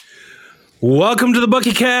Welcome to the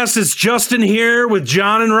BuckyCast. It's Justin here with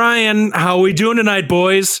John and Ryan. How are we doing tonight,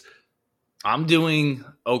 boys? I'm doing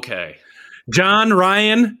okay. John,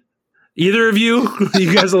 Ryan, either of you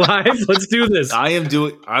guys alive? Let's do this. I'm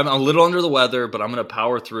a little under the weather, but I'm going to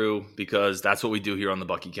power through because that's what we do here on the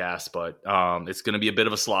BuckyCast. But it's going to be a bit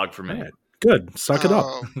of a slog for me. Right. Good. Suck it up.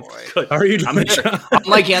 Oh, boy. Good. How are you doing, I'm here. I'm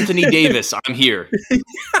like Anthony Davis. I'm here.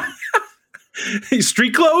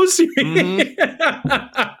 Street clothes? Mm-hmm.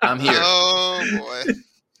 I'm here. Oh, boy.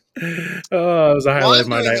 Oh, it was a highlight of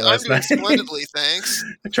my night last I'm night. doing splendidly, thanks.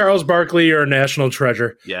 Charles Barkley, you're a national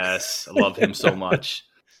treasure. Yes, I love him so much.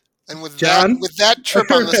 And with John? that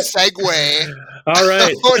trip on the Segway. All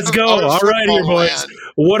right, let's go. All right, here, boys. Land.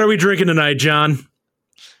 What are we drinking tonight, John?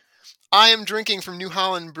 I am drinking from New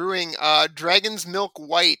Holland Brewing Dragon's Milk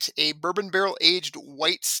White, a bourbon barrel aged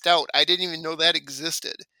white stout. I didn't even know that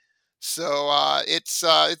existed. So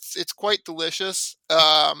it's quite delicious.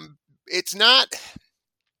 It's not.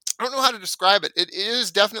 I don't know how to describe it. It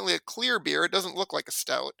is definitely a clear beer. It doesn't look like a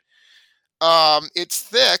stout. It's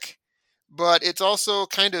thick, but it's also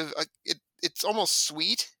kind of it's almost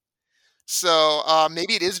sweet. So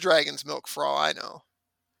maybe it is dragon's milk for all I know.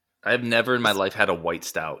 I've never in my life had a white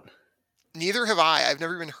stout. Neither have I. I've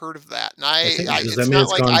never even heard of that. And Does that it's mean not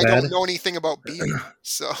it's like gone I bad? don't know anything about beer.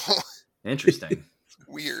 So Interesting. it's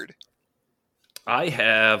weird. I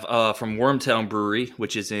have from Wormtown Brewery,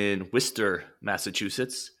 which is in Worcester,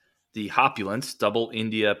 Massachusetts, the Hopulence Double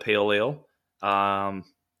India Pale Ale. Kind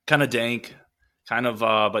of dank,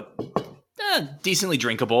 but decently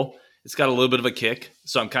drinkable. It's got a little bit of a kick,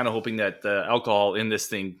 so I'm kind of hoping that the alcohol in this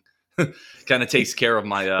thing kind of takes care of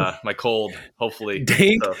my my cold. Hopefully,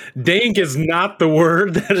 Dank. So, Dank is not the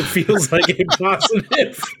word that it feels like a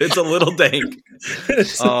positive. it's a little dank.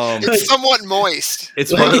 It's somewhat moist.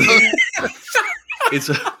 It's one of the,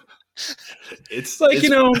 it's like,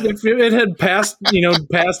 if it had passed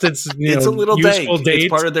its it's a little useful dank. date, It's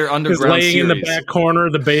part of their it's underground laying series. in the back corner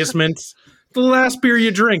of the basement. The last beer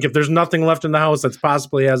you drink, if there's nothing left in the house that's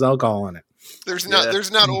possibly has alcohol in it. There's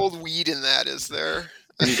not old weed in that, is there?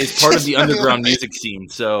 It's part of the underground music scene,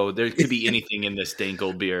 so there could be anything in this dank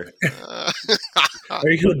old beer. Are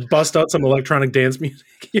you going to bust out some electronic dance music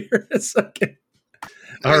here in a second?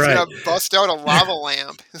 All He's right. going to bust out a lava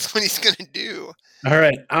lamp. That's what he's going to do. All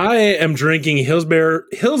right. I am drinking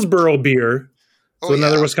Hillsborough beer. So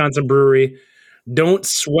another Wisconsin brewery. Don't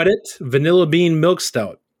Sweat It Vanilla Bean Milk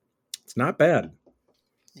Stout. It's not bad.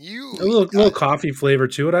 A little coffee flavor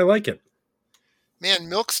to it. I like it. Man,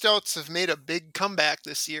 milk stouts have made a big comeback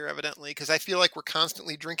this year, evidently, because I feel like we're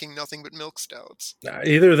constantly drinking nothing but milk stouts.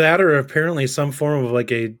 Either that or apparently some form of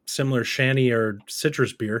like a similar shandy or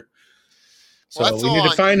citrus beer. So Well, we need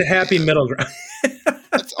to find a happy middle ground.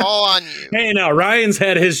 That's all on you. Hey, now Ryan's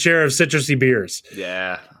had his share of citrusy beers.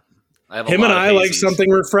 Yeah. Him and I like something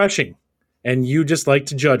refreshing, and you just like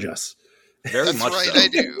to judge us. Very That's much right, so. I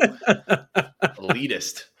do.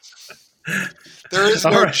 Elitist. There is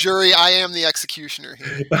no All right. jury. I am the executioner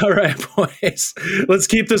here. All right, boys. Let's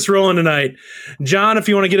keep this rolling tonight. John, if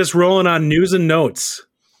you want to get us rolling on news and notes.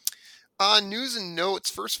 News and notes.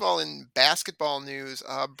 First of all, in basketball news,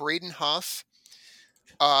 Braden Huff,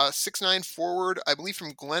 6'9" forward, I believe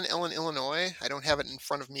from Glen Ellen, Illinois. I don't have it in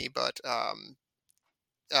front of me, but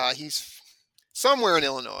he's somewhere in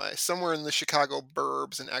Illinois, somewhere in the Chicago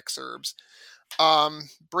burbs and exurbs.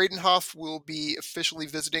 Braden Huff will be officially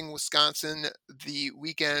visiting Wisconsin the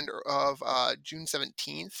weekend of June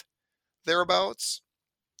 17th, thereabouts.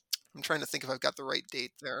 I'm trying to think if I've got the right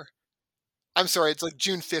date there. I'm sorry, it's like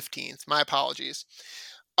June 15th. My apologies.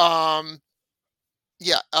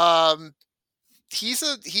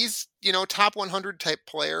 He's top 100 type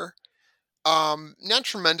player. Not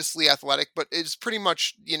tremendously athletic, but is pretty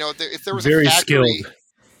much, if there was Very a factory, skilled.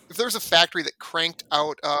 if there was a factory that cranked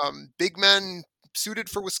out big men suited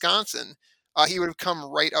for Wisconsin, he would have come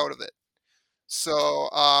right out of it. So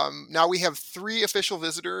now we have 3 official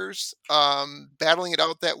visitors battling it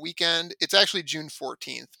out that weekend. It's actually June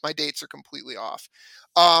 14th. My dates are completely off.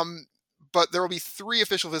 But there will be 3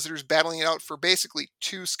 official visitors battling it out for basically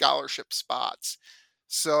 2 scholarship spots.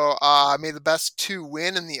 So may the best 2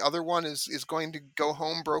 win, and the other one is going to go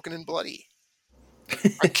home broken and bloody.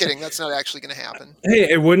 I'm kidding. That's not actually going to happen. Hey,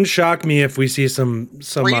 it wouldn't shock me if we see some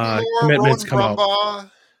commitments come out.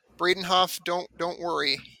 Braden Huff, don't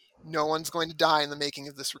worry. No one's going to die in the making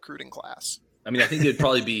of this recruiting class. I mean, I think it'd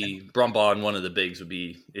probably be Brumbaugh, and one of the bigs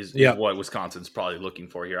is what Wisconsin's probably looking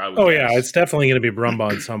for here. Yeah, it's definitely going to be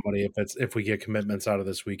Brumbaugh and somebody if we get commitments out of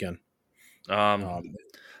this weekend.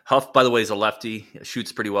 Huff, by the way, is a lefty.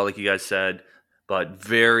 Shoots pretty well, like you guys said. but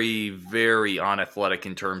very, very unathletic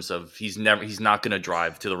in terms of he's not going to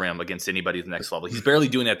drive to the rim against anybody at the next level. He's barely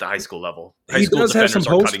doing it at the high school level. High school defenders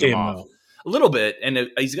are cutting him off a little bit, and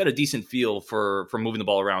he's got a decent feel for moving the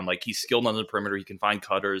ball around. Like, he's skilled on the perimeter. He can find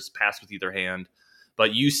cutters, pass with either hand.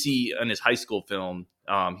 But you see in his high school film,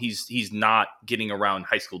 he's not getting around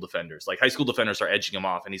high school defenders. Like, high school defenders are edging him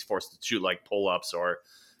off, and he's forced to shoot like pull-ups or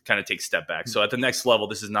kind of take step back. So at the next level,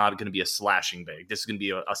 this is not going to be a slashing big. This is going to be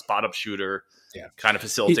a spot-up shooter, kind of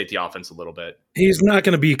facilitate the offense a little bit. He's not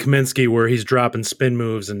going to be Kaminsky where he's dropping spin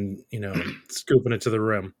moves and, scooping it to the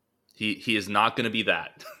rim. He is not going to be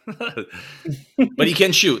that. But he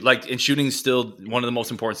can shoot. And shooting is still one of the most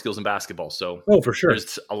important skills in basketball. So for sure.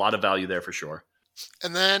 There's a lot of value there for sure.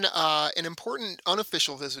 And then an important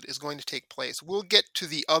unofficial visit is going to take place. We'll get to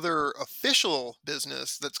the other official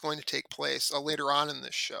business that's going to take place later on in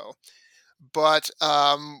this show. But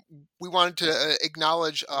we wanted to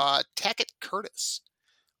acknowledge Tackett Curtis,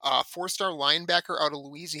 four-star linebacker out of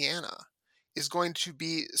Louisiana, is going to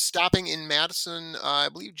be stopping in Madison, I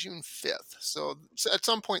believe June 5th. So at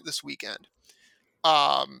some point this weekend.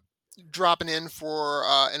 Dropping in for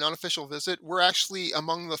an unofficial visit. We're actually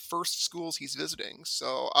among the first schools he's visiting.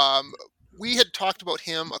 So we had talked about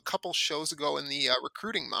him a couple shows ago in the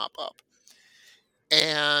recruiting mop-up.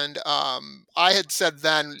 And I had said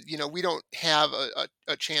then, we don't have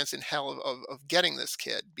a chance in hell of getting this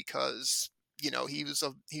kid because,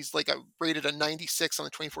 he's rated a 96 on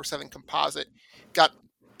the 24/7 composite, got,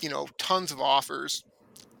 tons of offers.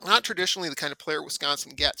 Not traditionally the kind of player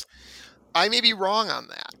Wisconsin gets. I may be wrong on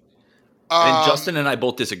that. And Justin and I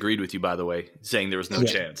both disagreed with you, by the way, saying there was no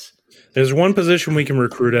chance. There's one position we can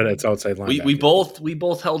recruit at. It's outside linebacker. We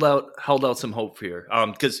both held out some hope here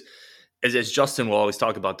because as Justin will always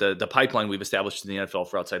talk about the pipeline we've established in the NFL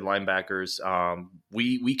for outside linebackers.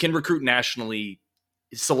 We can recruit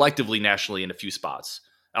selectively nationally in a few spots.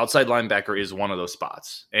 Outside linebacker is one of those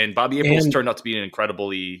spots, and Bobby April's turned out to be an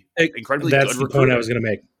incredibly that's good recruiter. That's the point I was going to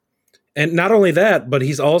make. And not only that, but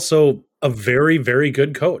he's also a very, very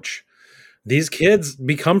good coach. These kids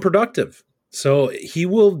become productive. So he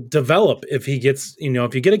will develop if he gets,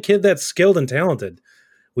 if you get a kid that's skilled and talented.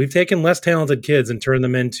 We've taken less talented kids and turned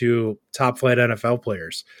them into top flight NFL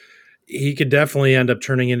players. He could definitely end up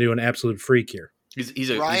turning into an absolute freak here. He's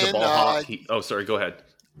a ball hawk. Sorry, go ahead.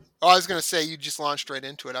 Oh, I was going to say, you just launched right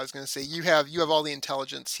into it. I was going to say, you have all the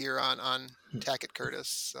intelligence here on Tackett Curtis.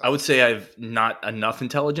 So. I would say I have not enough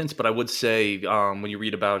intelligence, but I would say when you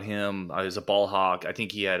read about him as a ball hawk, I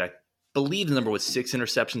think he had, I believe the number was 6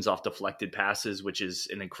 interceptions off deflected passes, which is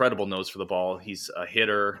an incredible nose for the ball. He's a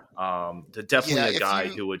hitter. Definitely a guy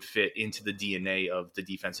who would fit into the DNA of the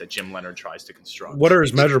defense that Jim Leonard tries to construct. What are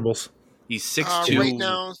his measurables? He's 6'2". Right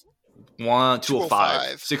now,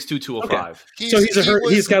 205. 6'2", 205. Okay.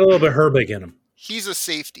 He's got a little bit Herbig in him. He's a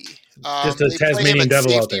safety. Just a Tasmanian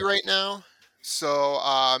devil out there right now. So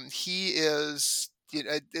he is.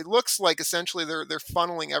 It looks like essentially they're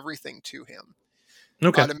funneling everything to him.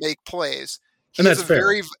 Okay. To make plays. And that's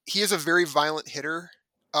fair. He is a very violent hitter.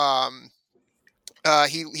 He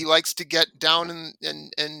likes to get down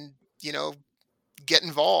and get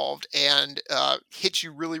involved and hit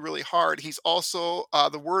you really, really hard. He's also,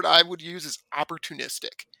 the word I would use is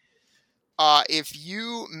opportunistic. If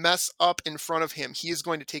you mess up in front of him, he is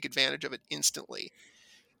going to take advantage of it instantly.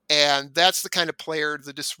 And that's the kind of player,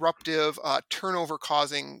 the disruptive,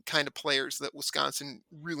 turnover-causing kind of players that Wisconsin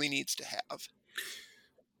really needs to have.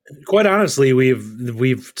 Quite honestly,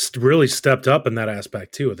 we've really stepped up in that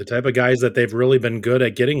aspect too. The type of guys that they've really been good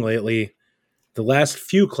at getting lately. The last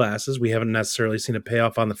few classes, we haven't necessarily seen it pay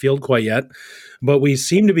off on the field quite yet, but we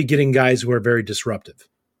seem to be getting guys who are very disruptive.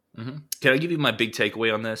 Mm-hmm. Can I give you my big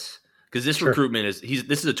takeaway on this? Because this recruitment this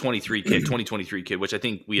is a 2023 kid, which I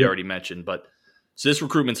think we already mentioned, but so this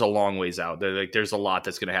recruitment's a long ways out. There's a lot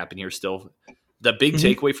that's going to happen here still. The big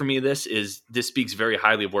takeaway for me of this is this speaks very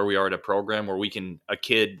highly of where we are at a program where a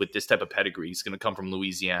kid with this type of pedigree is going to come from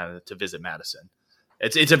Louisiana to visit Madison.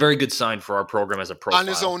 It's a very good sign for our program as a profile. On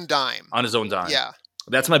his own dime. Yeah.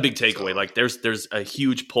 That's my big takeaway. There's a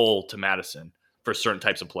huge pull to Madison for certain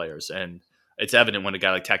types of players, and it's evident when a guy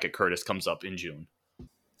like Tackett Curtis comes up in June.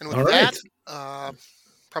 And with that,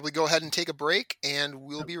 probably go ahead and take a break, and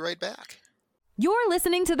we'll be right back. You're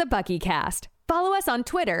listening to the BuckyCast. Follow us on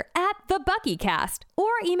Twitter @TheBuckyCast or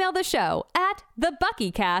email the show at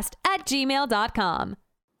thebuckycast@gmail.com.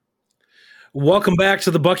 Welcome back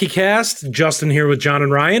to the BuckyCast. Justin here with John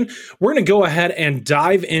and Ryan. We're going to go ahead and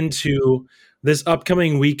dive into this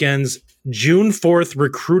upcoming weekend's June 4th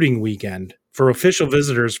recruiting weekend for official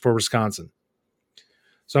visitors for Wisconsin.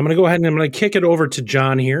 So I'm going to go ahead and I'm going to kick it over to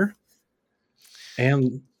John here.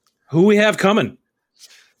 And who we have coming.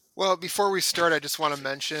 Well, before we start, I just want to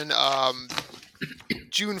mention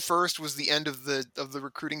June 1st was the end of the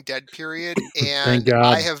recruiting dead period, Thank and God.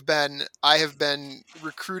 I have been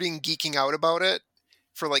recruiting geeking out about it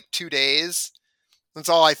for like 2 days. That's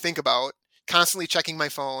all I think about. Constantly checking my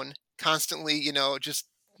phone, constantly, just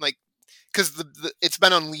like because it's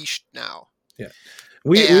been unleashed now. Yeah,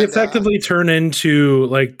 we effectively turn into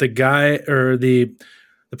like the guy or the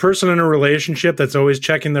person in a relationship that's always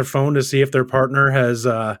checking their phone to see if their partner has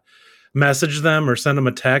messaged them or sent them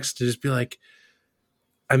a text to just be like,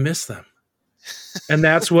 I miss them. And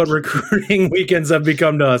that's what recruiting weekends have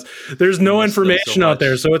become to us. There's no information out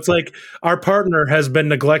there. So it's like our partner has been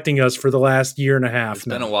neglecting us for the last year and a half. It's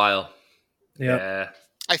been a while. Yep. Yeah.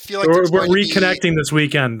 I feel like we're reconnecting this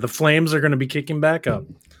weekend. The flames are going to be kicking back up.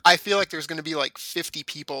 I feel like there's going to be like 50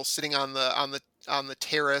 people sitting on the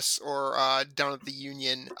terrace or down at the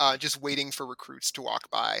Union, just waiting for recruits to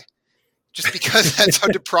walk by. Just because that's how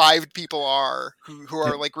deprived people are who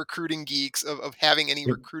are like recruiting geeks of having any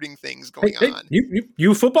recruiting things going on.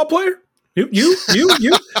 You football player? You.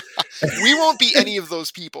 We won't be any of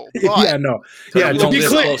those people. But yeah, no. Yeah, to be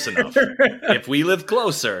clear. Close enough. If we live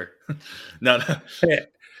closer. No. Hey,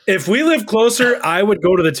 if we live closer, I would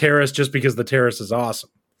go to the terrace just because the terrace is awesome.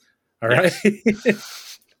 All right.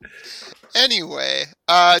 Anyway,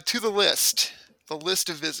 to the list. The list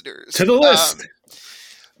of visitors. To the list.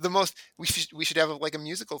 We should have like a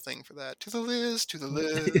musical thing for that. To the list.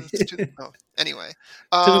 Anyway.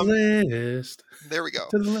 To the list. There we go.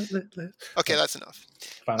 To the list. Okay, that's enough.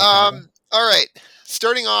 All right.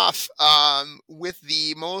 Starting off with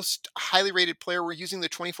the most highly rated player, we're using the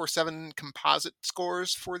 24/7 composite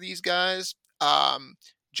scores for these guys.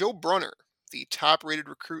 Joe Brunner, the top rated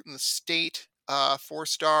recruit in the state,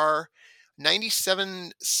 4-star,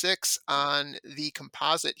 97.6 on the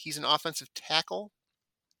composite. He's an offensive tackle.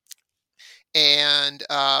 And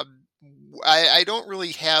I don't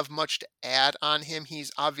really have much to add on him.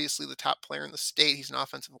 He's obviously the top player in the state. He's an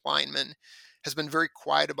offensive lineman. Has been very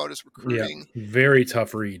quiet about his recruiting. Yeah, very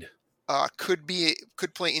tough read. Could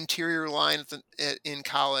play interior line in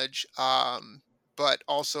college, but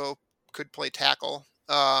also could play tackle.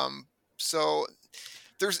 So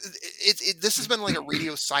this has been like a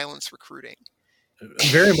radio silence recruiting.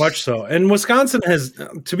 Very much so. And Wisconsin has,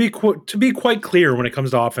 to be quite clear when it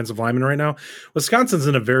comes to offensive linemen right now, Wisconsin's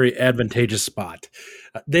in a very advantageous spot.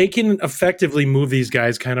 They can effectively move these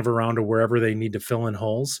guys kind of around to wherever they need to fill in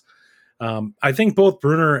holes. I think both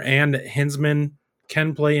Brunner and Hinsman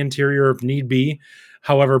can play interior if need be.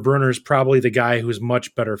 However, Brunner's probably the guy who's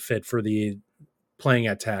much better fit for the playing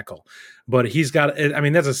at tackle. But he's got,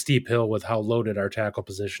 that's a steep hill with how loaded our tackle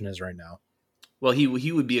position is right now. Well,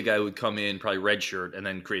 he would be a guy who would come in, probably redshirt, and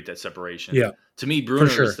then create that separation. Yeah. To me,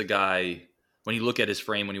 Brunner is the guy, when you look at his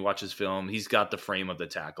frame, when you watch his film, he's got the frame of the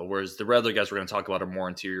tackle, whereas the other guys we're going to talk about are more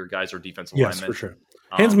interior guys or defensive linemen. Yes, for sure.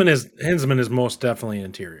 Hinsman is most definitely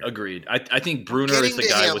interior. Agreed. I think Brunner is the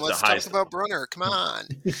guy with the highest. Let's talk about Brunner. Come on.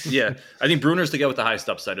 Yeah. I think Brunner's the guy with the highest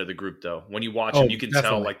upside of the group, though. When you watch him, you can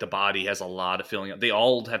tell like the body has a lot of filling out. They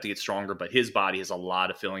all have to get stronger, but his body has a lot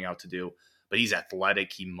of filling out to do. But he's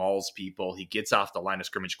athletic. He mauls people. He gets off the line of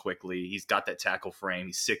scrimmage quickly. He's got that tackle frame.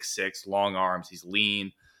 He's 6'6", long arms. He's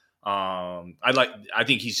lean. I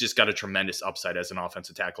think he's just got a tremendous upside as an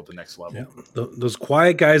offensive tackle at the next level. Yeah. Those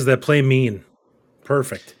quiet guys that play mean.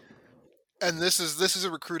 Perfect. And this is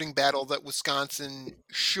a recruiting battle that Wisconsin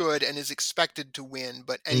should and is expected to win,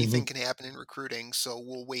 but anything can happen in recruiting, so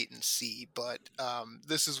we'll wait and see. But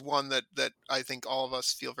this is one that I think all of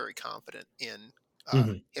us feel very confident in.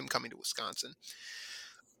 Him coming to Wisconsin.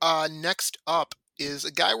 Next up is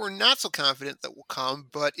a guy we're not so confident that will come,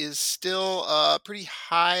 but is still a pretty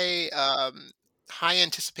high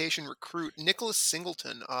anticipation recruit. Nicholas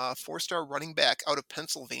Singleton, 4-star running back out of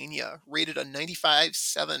Pennsylvania, rated a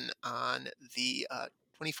 95.7 on the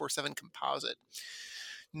 24/7 composite.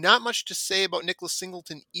 Not much to say about Nicholas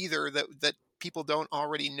Singleton either that people don't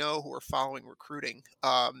already know who are following recruiting.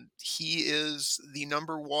 He is the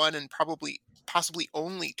number one and possibly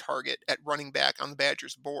only target at running back on the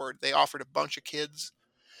Badgers board. They offered a bunch of kids,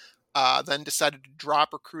 then decided to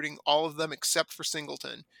drop recruiting all of them except for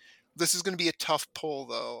Singleton. This is going to be a tough pull,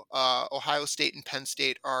 though. Ohio State and Penn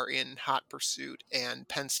State are in hot pursuit, and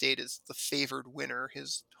Penn State is the favored winner,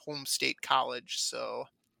 his home state college. So,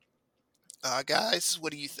 guys,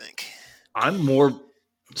 what do you think? I'm more...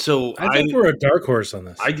 So I think we're a dark horse on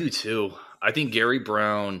this. I do too. I think Gary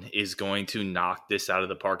Brown is going to knock this out of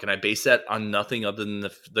the park, and I base that on nothing other than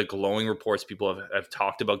the glowing reports people have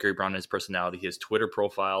talked about Gary Brown and his personality, his Twitter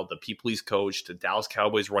profile, the people he's coached, the Dallas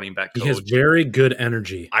Cowboys running back coach. He has very good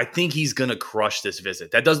energy. I think he's going to crush this visit.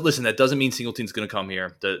 That doesn't mean Singleton's going to come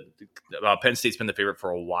here. Penn State's been the favorite for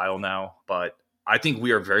a while now, but I think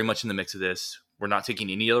we are very much in the mix of this. We're not taking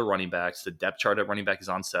any other running backs. The depth chart at running back is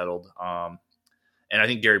unsettled. And I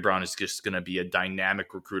think Gary Brown is just going to be a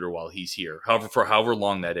dynamic recruiter while he's here, for however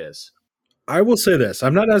long that is. I will say this.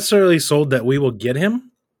 I'm not necessarily sold that we will get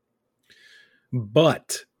him,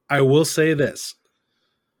 but I will say this.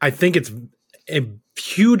 I think it's a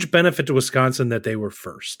huge benefit to Wisconsin that they were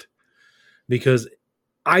first, because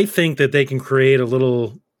I think that they can create a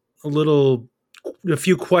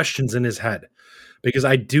few questions in his head, because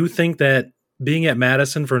I do think that being at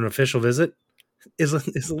Madison for an official visit is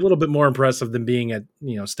a little bit more impressive than being at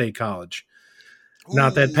State College. Ooh,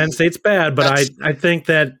 not that Penn State's bad, but I think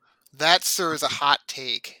that sir is a hot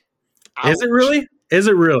take. Ouch. Is it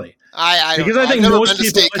really? I because I think most people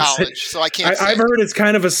State College, so I can't. I've heard it's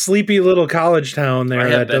kind of a sleepy little college town there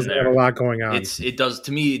that doesn't have a lot going on. It does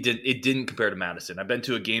to me. It didn't compare to Madison. I've been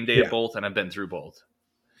to a game day at both, and I've been through both.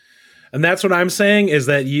 And that's what I'm saying is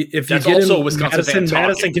that if you get in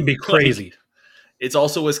Madison can be crazy. It's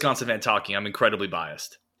also Wisconsin fan talking. I'm incredibly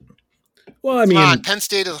biased. Well, I mean, Penn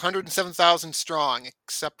State is 107,000 strong,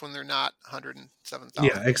 except when they're not 107,000.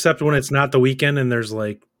 Yeah, except when it's not the weekend and there's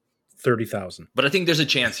like 30,000. But I think there's a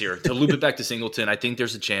chance here to loop it back to Singleton. I think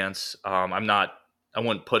there's a chance. I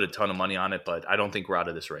wouldn't put a ton of money on it, but I don't think we're out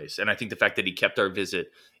of this race. And I think the fact that he kept our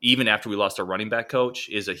visit even after we lost our running back coach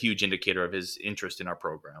is a huge indicator of his interest in our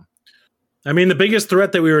program. I mean, the biggest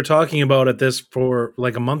threat that we were talking about at this for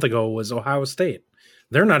like a month ago was Ohio State.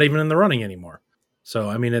 They're not even in the running anymore. So,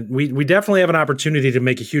 I mean, we definitely have an opportunity to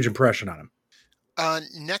make a huge impression on him.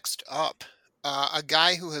 Next up, a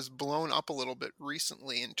guy who has blown up a little bit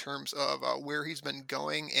recently in terms of where he's been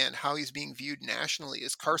going and how he's being viewed nationally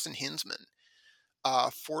is Carson Hinsman,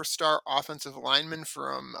 4-star offensive lineman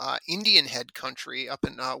from Indian Head country up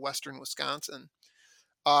in western Wisconsin.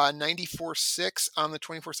 94.6 on the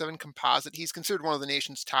 24/7 composite. He's considered one of the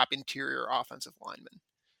nation's top interior offensive linemen.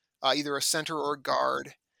 Either a center or a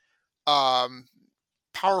guard.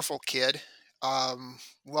 Powerful kid.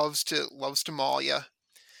 Loves to maul you.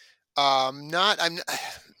 I'm not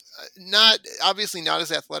obviously not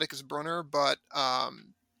as athletic as Brunner, but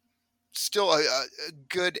still a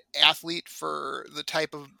good athlete for the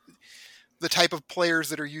type of players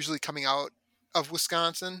that are usually coming out of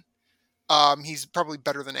Wisconsin. He's probably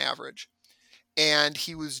better than average. And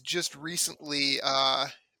he was just recently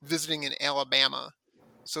visiting in Alabama.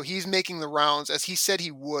 So he's making the rounds, as he said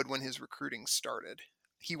he would when his recruiting started.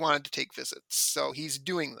 He wanted to take visits. So he's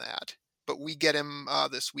doing that. But we get him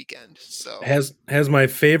this weekend. So has my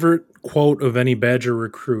favorite quote of any Badger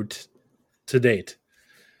recruit to date,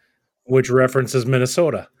 which references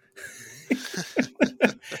Minnesota.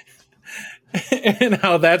 And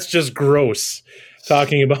how that's just gross.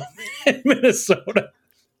 Talking about Minnesota.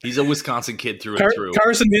 He's a Wisconsin kid through and through.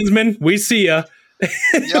 Carson Hinsman, we see ya.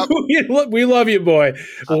 Yep. we love you, boy.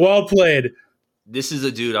 Well played. This is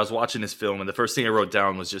a dude. I was watching this film, and the first thing I wrote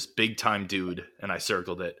down was just big time dude, and I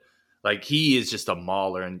circled it. Like, he is just a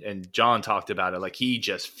mauler, and John talked about it. Like, he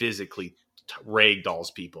just physically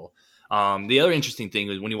ragdolls people. The other interesting thing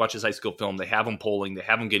is when you watch his high school film, they have him polling, they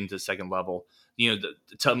have him getting to the second level.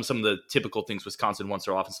 Tell them some of the typical things Wisconsin wants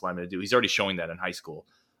their offensive linemen to do. He's already showing that in high school.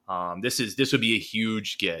 This would be a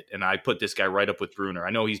huge get, and I put this guy right up with Bruner. I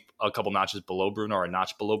know he's a couple notches below Bruner or a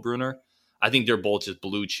notch below Bruner. I think they're both just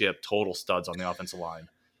blue chip, total studs on the offensive line.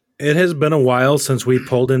 It has been a while since we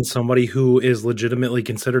pulled in somebody who is legitimately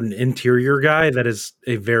considered an interior guy that is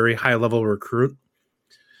a very high-level recruit.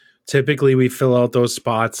 Typically, we fill out those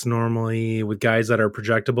spots normally with guys that are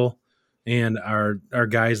projectable and are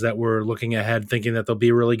guys that we're looking ahead thinking that they'll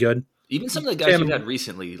be really good. Even some of the guys we've had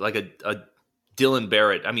recently, like a Dylan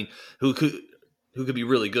Barrett, I mean, who could be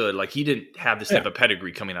really good. Like, he didn't have this type of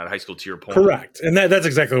pedigree coming out of high school, to your point. Correct. And that's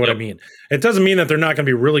exactly what I mean. It doesn't mean that they're not going to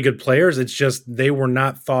be really good players. It's just they were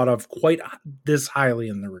not thought of quite this highly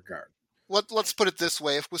in the regard. Let's put it this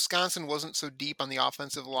way. If Wisconsin wasn't so deep on the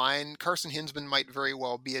offensive line, Carson Hinsman might very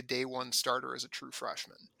well be a day one starter as a true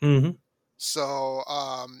freshman. Mm-hmm. So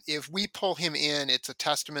if we pull him in, it's a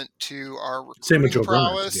testament to our recruiting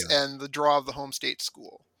prowess and the draw of the home state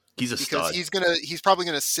school. He's a stud. He's probably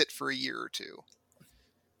gonna sit for a year or two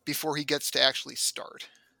before he gets to actually start.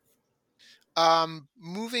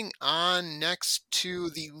 Moving on next to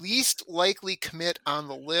the least likely commit on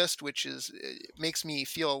the list, which makes me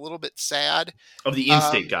feel a little bit sad. Of the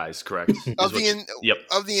in-state guys, correct? Of the Yep.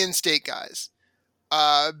 in-state guys.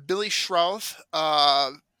 Billy Schrouth,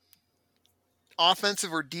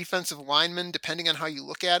 offensive or defensive lineman, depending on how you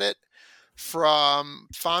look at it, from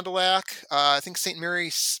Fond du Lac, I think St.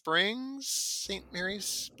 Mary's Springs. Yeah,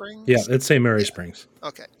 it's St. Mary's Springs.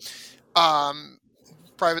 Okay.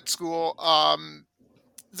 Private school.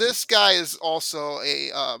 This guy is also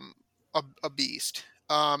a beast.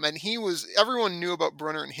 And everyone knew about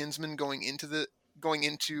Brunner and Hinsman going into the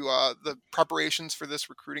preparations for this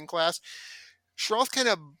recruiting class. Schroth kind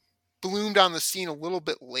of bloomed on the scene a little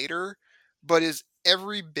bit later, but is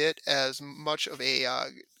every bit as much of a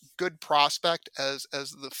good prospect as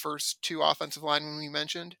the first two offensive linemen we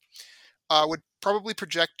mentioned. Would probably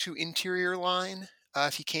project to interior line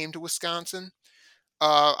if he came to Wisconsin.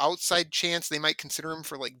 Outside chance they might consider him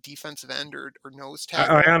for like defensive end or nose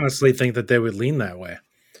tackle. I honestly think that they would lean that way.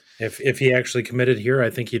 If he actually committed here, I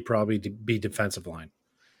think he'd probably be defensive line.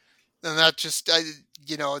 And that just,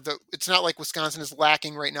 it's not like Wisconsin is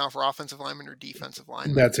lacking right now for offensive linemen or defensive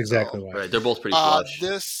linemen. That's exactly why. Right, they're both pretty flush.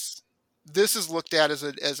 This is looked at as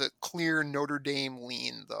a clear Notre Dame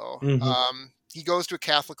lean, though. Mm-hmm. He goes to a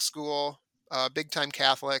Catholic school, big time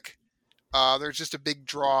Catholic. There's just a big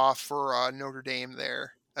draw for Notre Dame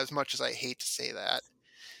there, as much as I hate to say that.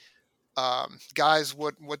 Guys,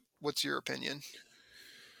 what's your opinion?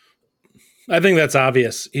 I think that's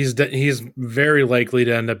obvious. He's very likely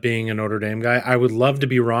to end up being a Notre Dame guy. I would love to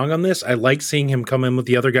be wrong on this. I like seeing him come in with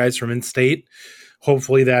the other guys from in-state.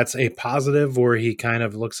 Hopefully that's a positive where he kind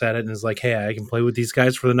of looks at it and is like, hey, I can play with these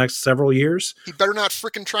guys for the next several years. He better not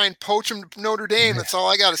freaking try and poach him to Notre Dame. That's all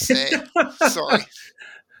I got to say. Sorry.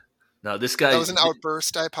 No, this guy. That was an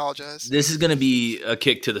outburst. I apologize. This is going to be a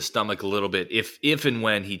kick to the stomach a little bit if and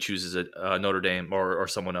when he chooses a Notre Dame or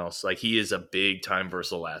someone else. Like, he is a big-time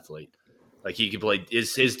versatile athlete. Like, he can play.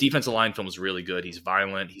 His defensive line film is really good. He's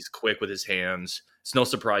violent. He's quick with his hands. It's no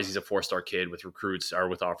surprise he's a 4-star kid with recruits or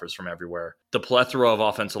with offers from everywhere. The plethora of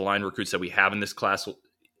offensive line recruits that we have in this class,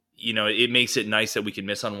 it makes it nice that we can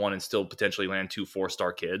miss on one and still potentially land 2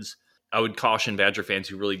 4-star kids. I would caution Badger fans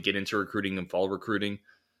who really get into recruiting and fall recruiting,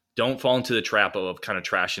 don't fall into the trap of kind of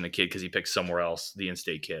trashing the kid because he picked somewhere else, the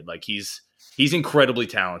in-state kid. Like, he's incredibly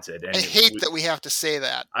talented. And I hate that we have to say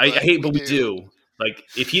that. I hate, but we do. Like,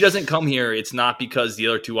 if he doesn't come here, it's not because the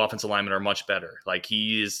other 2 offensive linemen are much better. Like,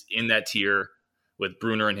 he is in that tier with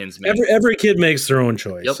Brunner and Hinsman. Every kid makes their own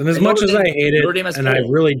choice. Yep. And as much as I hate it, and I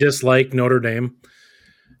really dislike Notre Dame,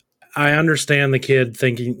 I understand the kid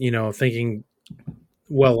thinking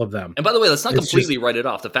well of them. And by the way, let's not completely write it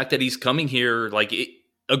off. The fact that he's coming here, like,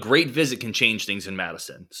 a great visit can change things in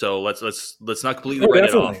Madison. So let's not completely write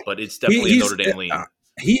it off, but it's definitely a Notre Dame lean.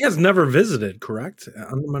 He has never visited, correct?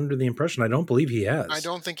 I'm under the impression. I don't believe he has. I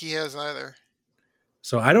don't think he has either.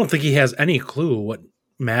 So I don't think he has any clue what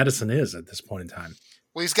Madison is at this point in time.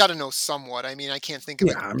 Well, he's got to know somewhat. I mean, I can't think of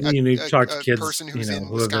you talk to kids, person who's in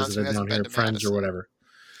who have Wisconsin visited down here, friends Madison. or whatever.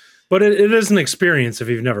 But it is an experience if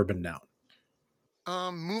you've never been down.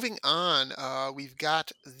 Moving on, we've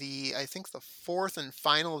got the 4th and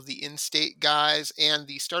final of the in-state guys and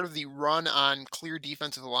the start of the run on clear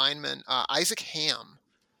defensive linemen. Isaac Ham,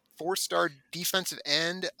 4-star defensive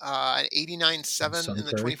end, an 89.7 in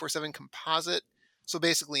the 24/7 composite, so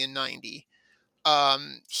basically a 90.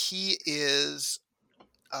 He is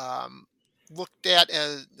looked at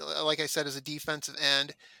as, like I said, as a defensive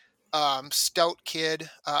end. Stout kid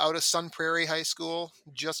out of Sun Prairie High School,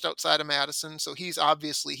 just outside of Madison. So he's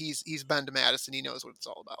been to Madison. He knows what it's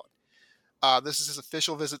all about. This is his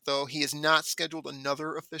official visit, though. He has not scheduled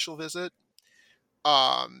another official visit.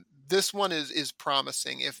 This one is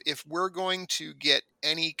promising. If we're going to get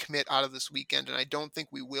any commit out of this weekend, and I don't think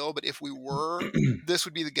we will, but if we were, this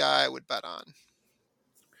would be the guy I would bet on.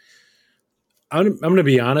 I'm going to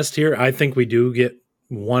be honest here. I think we do get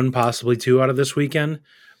 1, possibly 2 out of this weekend.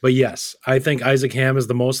 But yes, I think Isaac Ham is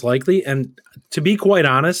the most likely. And to be quite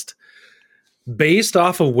honest, based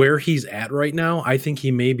off of where he's at right now, I think he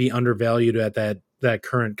may be undervalued at that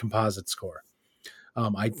current composite score.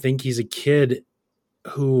 I think he's a kid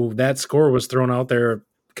who that score was thrown out there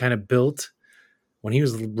kind of built when he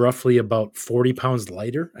was roughly about 40 pounds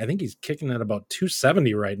lighter. I think he's kicking at about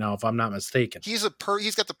 270 right now, if I'm not mistaken. He's got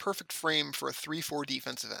the perfect frame for a 3-4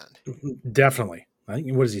 defensive end. Definitely. I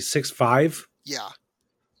think, what is he, 6'5"? Yeah.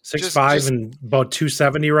 6'5" and about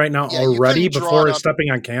 270 right now already before stepping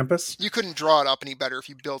on campus. You couldn't draw it up any better if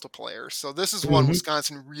you built a player. So this is one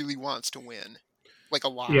Wisconsin really wants to win. like a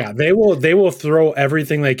lot. Yeah, they will throw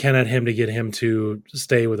everything they can at him to get him to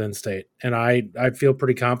stay within state. And I feel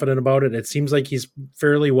pretty confident about it. It seems like he's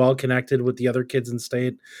fairly well connected with the other kids in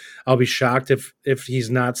state. I'll be shocked if he's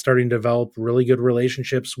not starting to develop really good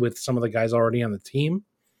relationships with some of the guys already on the team,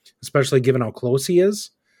 especially given how close he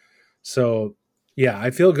is. So yeah,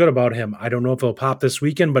 I feel good about him. I don't know if he'll pop this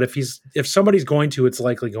weekend, but if somebody's going to, it's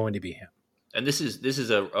likely going to be him. And this is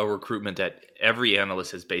a recruitment that every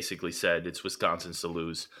analyst has basically said it's Wisconsin's to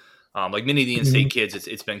lose. Like many of the in-state kids,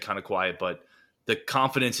 it's been kind of quiet, but the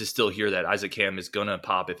confidence is still here that Isaac Ham is going to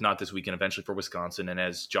pop, if not this weekend, eventually for Wisconsin. And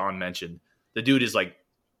as John mentioned, the dude is like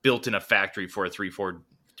built in a factory for a 3-4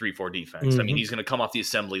 defense. I mean, he's going to come off the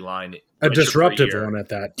assembly line. A disruptive one at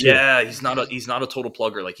that, too. Yeah, he's not a total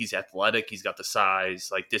plugger. Like, he's athletic. He's got the size.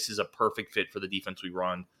 Like, this is a perfect fit for the defense we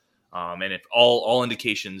run. And if all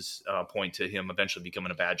indications point to him eventually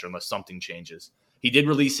becoming a Badger unless something changes. He did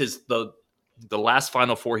release the last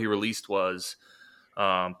Final Four he released was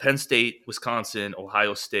Penn State, Wisconsin,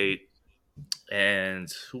 Ohio State, and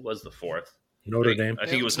who was the fourth? Notre Dame. I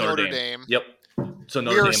think it was Notre Dame. Yep. So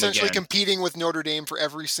we are essentially competing with Notre Dame for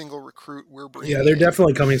every single recruit we're bringing. Yeah, they're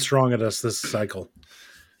definitely coming strong at us this cycle.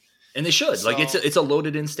 And they should. Like, it's a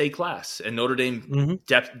loaded in-state class. And Notre Dame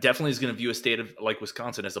definitely is going to view a state of like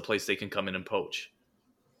Wisconsin as a place they can come in and poach.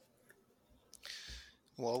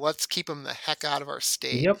 Well, let's keep them the heck out of our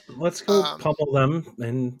state. Yep, let's go pummel them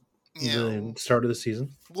in the start of the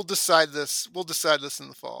season. We'll decide this in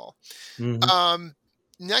the fall.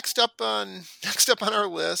 Next up on our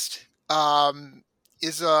list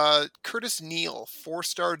is Curtis Neal,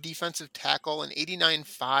 4-star defensive tackle, and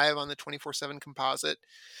 89.5 on the 24/7 composite.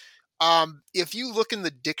 If you look in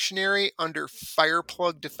the dictionary under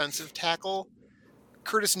fireplug defensive tackle,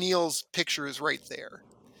 Curtis Neal's picture is right there.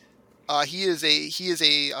 I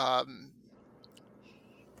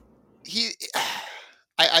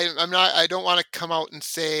don't want to come out and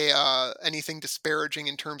say anything disparaging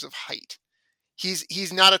in terms of height.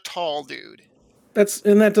 He's not a tall dude.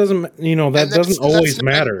 That doesn't always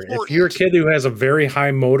matter. Important. If you're a kid who has a very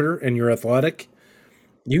high motor and you're athletic,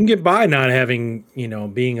 you can get by not having,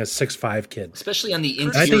 being a 6'5" kid. Especially on the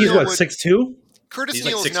interior. I think he's 6'2"? Curtis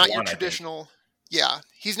Neal is not your traditional. Yeah,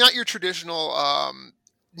 he's not your traditional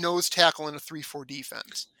nose tackle in a 3-4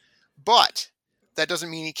 defense. But that doesn't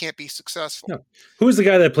mean he can't be successful. No. Who was the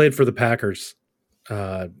guy that played for the Packers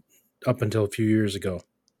up until a few years ago?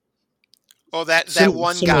 Oh, that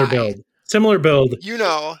one guy. Similar build.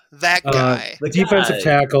 That guy. The defensive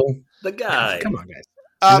tackle. The guy. Come on, guys.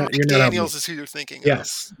 Daniels is who you're thinking of.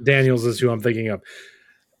 Yes, Daniels is who I'm thinking of.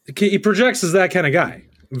 He projects as that kind of guy.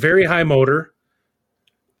 Very high motor.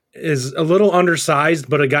 Is a little undersized,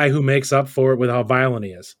 but a guy who makes up for it with how violent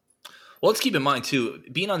he is. Well, let's keep in mind, too,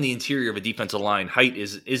 being on the interior of a defensive line, height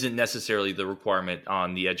isn't necessarily the requirement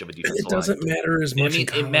on the edge of a defensive line. It doesn't matter as much.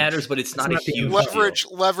 It matters, but it's not a huge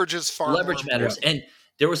leverage is far Leverage more matters. And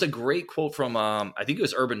there was a great quote from, I think it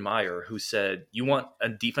was Urban Meyer, who said, you want a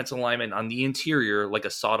defensive lineman on the interior like a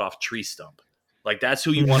sawed-off tree stump. Like, that's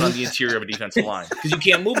who you want on the interior of a defensive line. Because you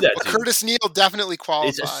can't move that dude. Curtis Neal definitely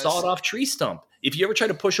qualifies. It's a sawed-off tree stump. If you ever try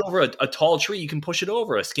to push over a tall tree, you can push it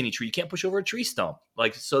over a skinny tree. You can't push over a tree stump.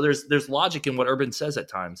 Like, so there's logic in what Urban says at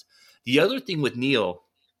times. The other thing with Neal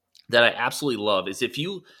that I absolutely love is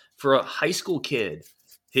for a high school kid,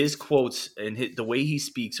 his quotes and the way he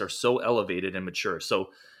speaks are so elevated and mature. So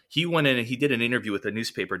he went in and he did an interview with a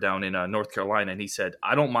newspaper down in North Carolina, and he said,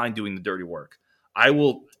 I don't mind doing the dirty work. I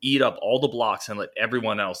will eat up all the blocks and let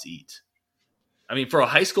everyone else eat. I mean, for a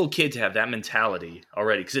high school kid to have that mentality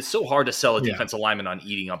already, because it's so hard to sell a defensive lineman on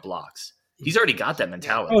eating up blocks. He's already got that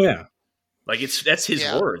mentality. Oh, yeah. Like, that's his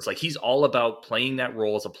words. Like, he's all about playing that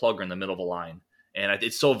role as a plugger in the middle of a line. And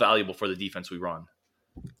it's so valuable for the defense we run.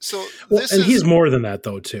 So he's more than that,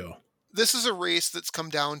 though, too. This is a race that's come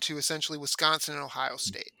down to essentially Wisconsin and Ohio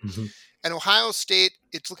State. Mm-hmm. And Ohio State,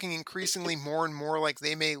 it's looking increasingly more and more like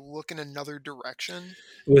they may look in another direction.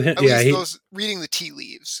 With him, those reading the tea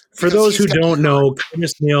leaves. For those who don't know,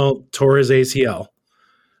 Curtis Neal tore his ACL.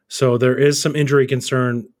 So there is some injury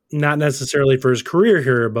concern, not necessarily for his career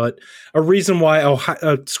here, but a reason why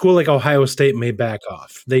a school like Ohio State may back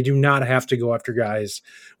off. They do not have to go after guys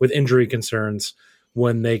with injury concerns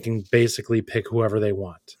when they can basically pick whoever they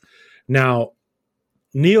want. Now,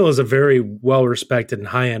 Neal is a very well-respected and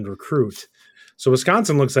high-end recruit. So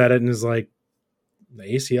Wisconsin looks at it and is like, the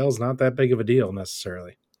ACL is not that big of a deal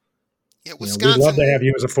necessarily. Yeah, Wisconsin. We'd love to have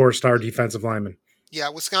you as a 4-star defensive lineman. Yeah,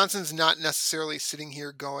 Wisconsin's not necessarily sitting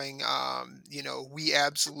here going, we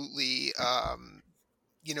absolutely,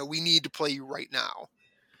 we need to play you right now.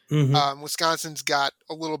 Mm-hmm. Wisconsin's got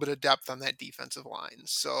a little bit of depth on that defensive line.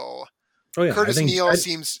 So Oh yeah, Curtis Neal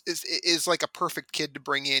is like a perfect kid to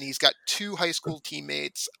bring in. He's got 2 high school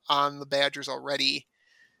teammates on the Badgers already.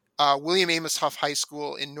 William Amos Huff High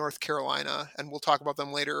School in North Carolina, and we'll talk about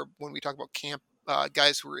them later when we talk about camp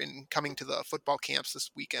guys who are coming to the football camps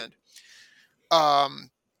this weekend.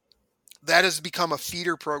 That has become a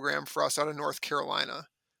feeder program for us out of North Carolina.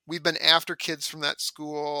 We've been after kids from that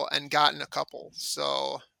school and gotten a couple.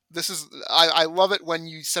 So I love it when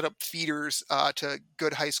you set up feeders to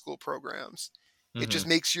good high school programs. Mm-hmm. It just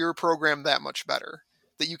makes your program that much better,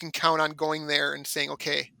 that you can count on going there and saying,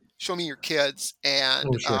 okay, show me your kids, and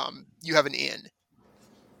you have an in.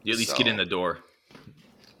 You at least get in the door.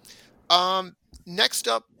 Next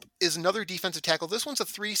up is another defensive tackle. This one's a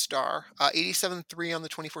 3-star, 87.3 on the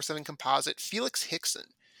 24/7 composite. Felix Hickson.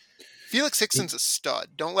 Felix Hickson's a stud.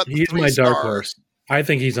 Don't let he's my dark horse. I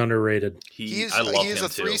think he's underrated. I love him a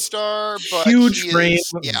too. 3-star, but huge frame,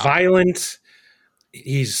 violent.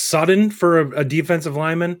 He's sudden for a defensive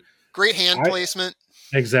lineman. Great hand placement.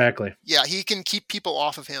 Exactly. Yeah, he can keep people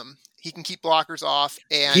off of him. He can keep blockers off,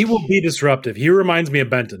 and he will be disruptive. He reminds me of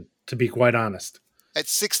Benton, to be quite honest. At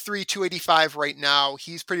 6'3", 285 right now,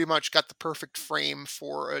 he's pretty much got the perfect frame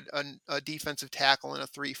for a defensive tackle in a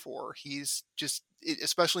 3-4. He's just,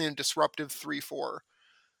 especially in a disruptive 3-4.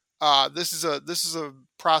 This is a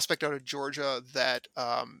prospect out of Georgia that,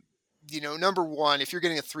 number one, if you're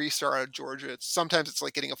getting a 3-star out of Georgia, sometimes it's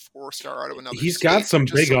like getting a 4-star out of another. He's got some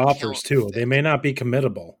big offers too. They may not be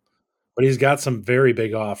committable, but he's got some very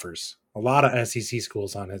big offers. A lot of SEC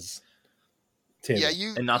schools on his table.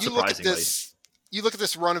 Yeah, and not surprisingly. You look at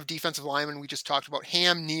this run of defensive linemen we just talked about: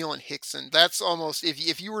 Ham, Neal, and Hickson. That's almost,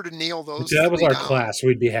 if you were to nail those. If that was our class,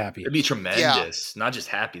 we'd be happy. It'd be tremendous. Yeah. Not just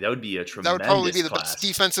happy. That would be a tremendous. That would probably be the class. best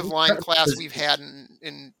defensive line class we've had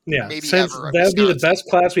in maybe ever. That would be the best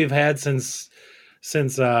class we've had since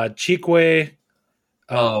Chikwe.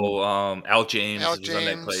 Al James was on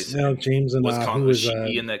that class. Al James and who was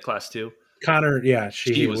he in that class too? Connor,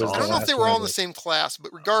 she was I don't know if they were all in the same class,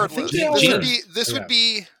 but regardless, this would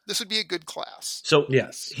be a good class. So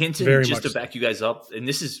yes, Hinton, just to back you guys up, and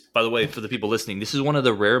this is, by the way, for the people listening, this is one of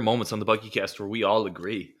the rare moments on the BuckyCast where we all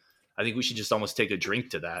agree. I think we should just almost take a drink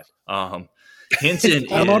to that. Hinton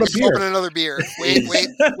I'm out of beer. Open another beer. Wait for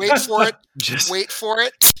it. Wait for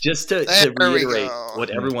it. Just to reiterate what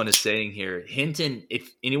everyone is saying here, Hinton, if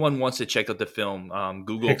anyone wants to check out the film,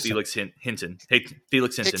 Google Hickson. Felix Hinton.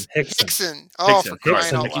 Felix Hinton. Hickson. Oh, for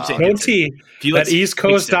crying out loud. No T. That East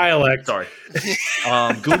Coast Hickson. Dialect. Sorry.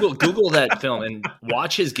 Google that film and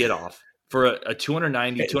watch his get off. For a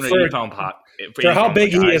 290, 280 pound pot. For how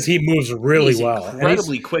big he is, he moves really well.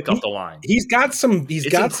 Incredibly quick off the line. He's got some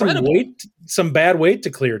weight, some bad weight to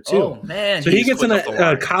clear too. Oh man! So he gets in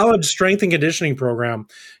a college strength and conditioning program.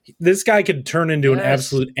 This guy could turn into an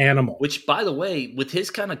absolute animal. Which, by the way, with his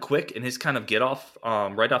kind of quick and his kind of get off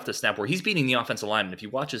right off the snap, where he's beating the offensive line, and if you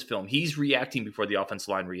watch his film, he's reacting before the offensive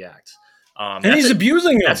line reacts. And he's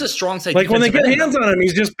abusing him. That's a strong side. Like when they get hands on him,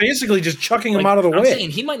 he's just basically just chucking him out of the way. I'm saying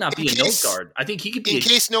he might not be a nose guard. I think he could be. In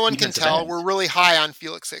case no one can tell, we're really high on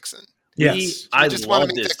Felix Hickson. Yes, I just want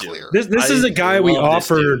to make that clear. This is a guy we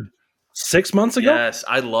offered 6 months ago. Yes,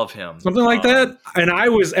 I love him. Something like that. And I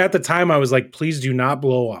was at the time, I was like, please do not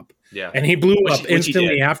blow up. Yeah, and he blew up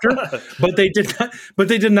instantly after. But they did not. But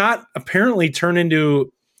they did not apparently turn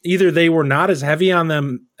into either. They were not as heavy on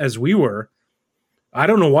them as we were. I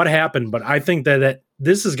don't know what happened, but I think that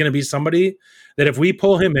this is going to be somebody that if we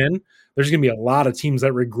pull him in, there's going to be a lot of teams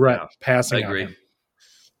that regret passing. I agree. On him.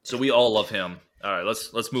 So we all love him. All right,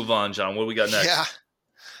 let's move on, John. What do we got next?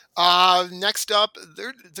 Yeah. Next up,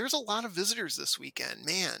 there's a lot of visitors this weekend,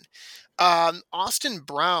 man. Austin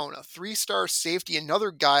Brown, a 3-star safety,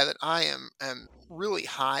 another guy that I am really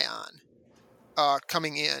high on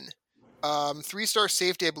coming in. 3-star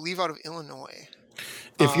safety, I believe, out of Illinois.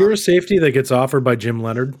 If you're a safety that gets offered by Jim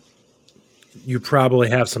Leonard, you probably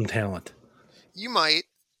have some talent. You might.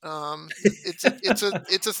 It's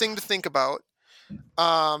a thing to think about.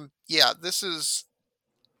 This is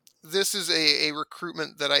a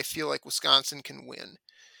recruitment that I feel like Wisconsin can win.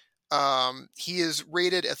 He is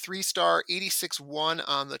rated a 3-star, 86.1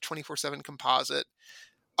 on the 24/7 composite.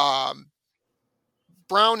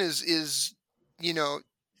 Brown is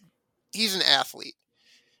he's an athlete.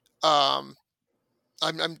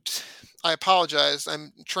 I apologize.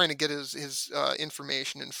 I'm trying to get his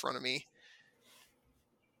information in front of me.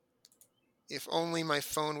 If only my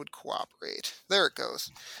phone would cooperate. There it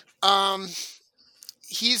goes.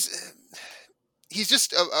 He's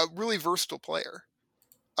just a really versatile player.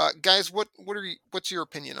 Guys, what's your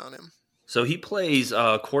opinion on him? So he plays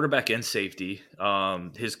quarterback and safety.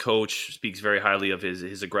 His coach speaks very highly of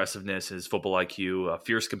his aggressiveness, his football IQ, a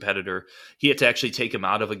fierce competitor. He had to actually take him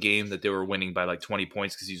out of a game that they were winning by like 20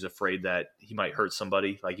 points because he was afraid that he might hurt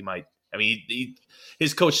somebody. Like he might. I mean,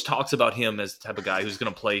 his coach talks about him as the type of guy who's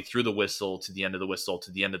going to play through the whistle to the end of the whistle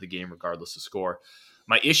to the end of the game, regardless of score.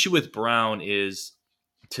 My issue with Brown is,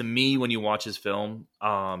 to me, when you watch his film,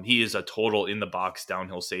 he is a total in the box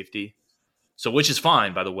downhill safety. So, which is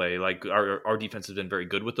fine, by the way. Like our defense has been very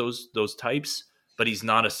good with those types, but he's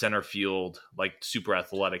not a center field, like super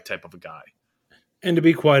athletic type of a guy. And to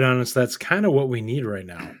be quite honest, that's kind of what we need right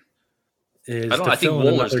now. I think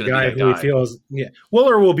Wooler's going to be that guy. He feels,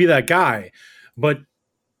 Wooler will be that guy, but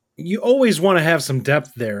you always want to have some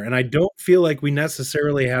depth there, and I don't feel like we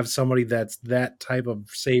necessarily have somebody that's that type of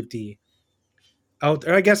safety out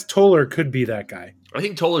there. I guess Toller could be that guy. I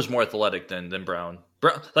think Toller's more athletic than Brown.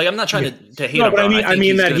 Like, I'm not trying to hate on but Brown. I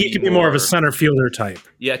mean that he could be more of a center fielder type.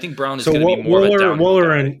 Yeah, I think Brown is going to be more of a downhill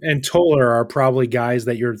Wooler guy. and Toller are probably guys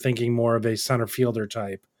that you're thinking more of a center fielder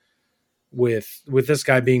type, with this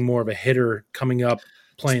guy being more of a hitter coming up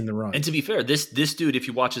playing the run. And to be fair, this dude, if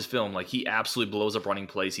you watch his film, like he absolutely blows up running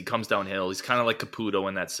plays. He comes downhill. He's kind of like Caputo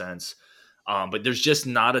in that sense. But there's just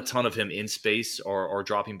not a ton of him in space or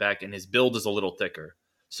dropping back, and his build is a little thicker.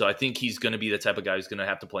 So I think he's going to be the type of guy who's going to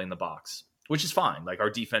have to play in the box, which is fine. Like our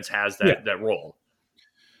defense has that role.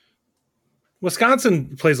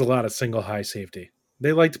 Wisconsin plays a lot of single high safety.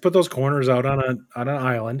 They like to put those corners out on an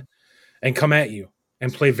island and come at you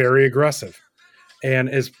and play very aggressive. And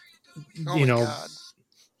God.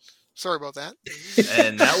 Sorry about that.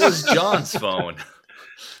 And that was John's phone.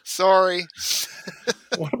 Sorry.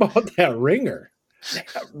 What about that ringer?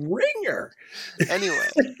 That ringer. Anyway.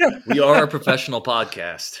 We are a professional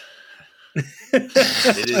podcast.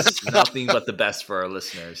 It is nothing but the best for our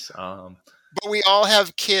listeners. But we all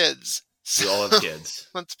have kids. We all have kids.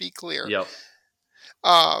 Let's be clear. Yep.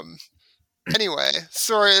 Anyway,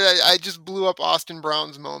 sorry, I just blew up Austin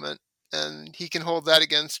Brown's moment, and he can hold that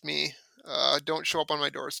against me. Don't show up on my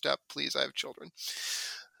doorstep, please. I have children.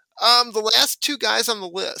 The last two guys on the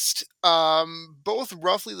list, both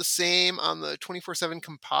roughly the same on the 24/7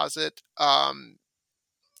 composite.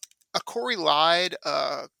 Corey Lyde,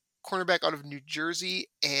 cornerback out of New Jersey,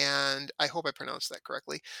 and I hope I pronounced that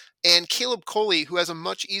correctly, and Caleb Coley, who has a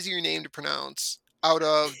much easier name to pronounce, out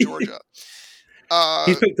of Georgia.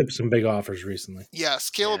 He's picked up some big offers recently. Yes,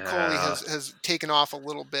 Caleb Coley has taken off a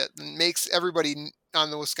little bit and makes everybody on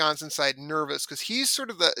the Wisconsin side nervous because he's sort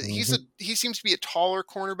of he seems to be a taller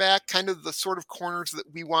cornerback, kind of the sort of corners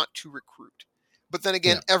that we want to recruit. But then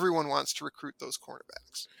again, everyone wants to recruit those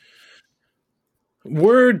cornerbacks.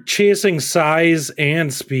 We're chasing size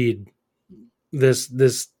and speed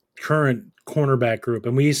this current cornerback group,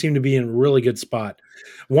 and we seem to be in a really good spot.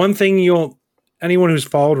 One thing anyone who's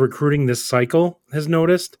followed recruiting this cycle has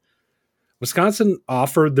noticed, Wisconsin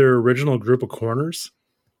offered their original group of corners,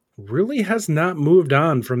 really has not moved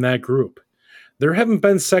on from that group. There haven't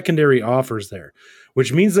been secondary offers there,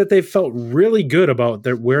 which means that they felt really good about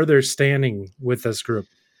where they're standing with this group.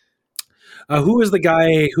 Who is the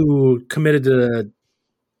guy who committed to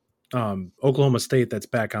Oklahoma State that's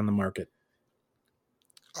back on the market?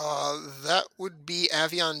 That would be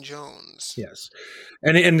Avion Jones. Yes.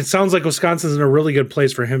 And it sounds like Wisconsin's in a really good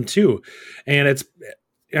place for him too. And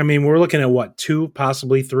we're looking at 2,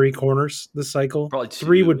 possibly 3 corners this cycle. Probably 2.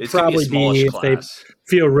 3 would probably be if they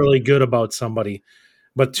feel really good about somebody,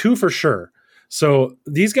 but 2 for sure. So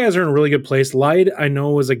these guys are in a really good place. Lyde, I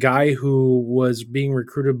know, was a guy who was being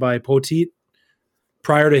recruited by Poteet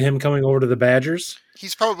prior to him coming over to the Badgers.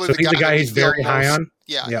 He's probably the guy he's very high on.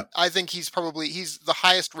 Yeah, I think he's the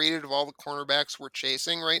highest rated of all the cornerbacks we're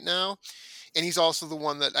chasing right now. And he's also the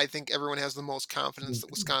one that I think everyone has the most confidence that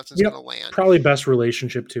Wisconsin's going to land. Probably best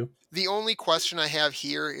relationship too. The only question I have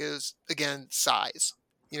here is, again, size.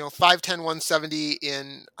 5'10", 170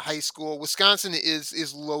 in high school. Wisconsin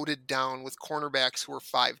is loaded down with cornerbacks who are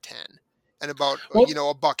 5'10 and about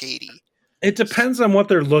 $180. It depends on what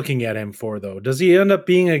they're looking at him for, though. Does he end up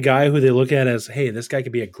being a guy who they look at as, hey, this guy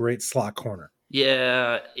could be a great slot corner?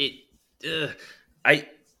 Yeah,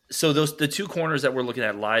 so the 2 corners that we're looking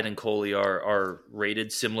at, Lyde and Coley, are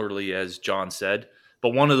rated similarly as John said,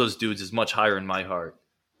 but one of those dudes is much higher in my heart.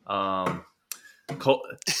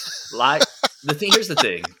 Lyde. Here's the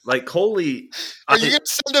thing. Like Coley, are you gonna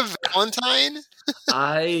send a Valentine?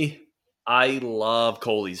 I love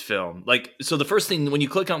Coley's film. Like, so the first thing when you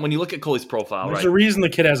look at Coley's profile, there's a reason the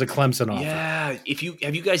kid has a Clemson offer. Yeah.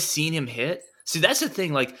 Have you guys seen him hit? See, that's the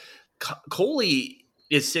thing. Like, Coley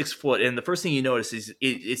is 6 foot, and the first thing you notice is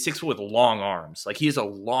it's 6 foot with long arms. Like, he has a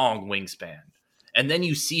long wingspan, And then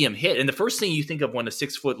you see him hit. And the first thing you think of when a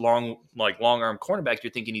 6 foot long arm cornerback,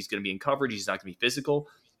 you're thinking he's going to be in coverage. He's not going to be physical.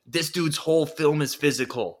 This dude's whole film is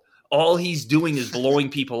physical. All he's doing is blowing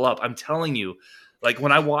people up. I'm telling you, like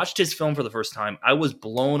when I watched his film for the first time, I was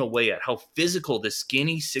blown away at how physical this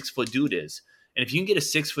skinny 6 foot dude is. And if you can get a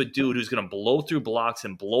 6 foot dude who's going to blow through blocks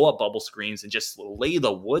and blow up bubble screens and just lay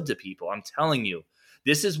the wood to people, I'm telling you,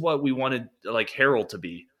 this is what we wanted like Harold to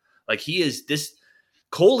be. Like he is this.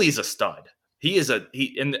 Coley's a stud.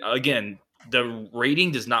 And again, the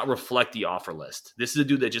rating does not reflect the offer list. This is a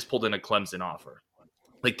dude that just pulled in a Clemson offer.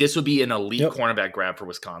 Like this would be an elite cornerback grab for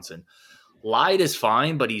Wisconsin. Lied is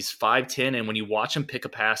fine, but he's 5'10", and when you watch him pick a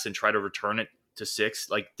pass and try to return it to 6,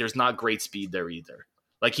 like there's not great speed there either.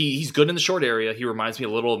 Like he's good in the short area. He reminds me a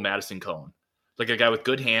little of Madison Cone, like a guy with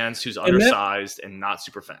good hands who's undersized and not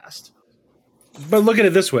super fast. But look at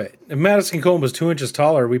it this way: if Madison Cone was 2 inches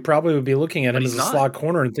taller, we probably would be looking at him as a slot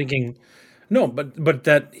corner and thinking, no. But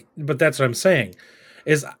that's what I'm saying.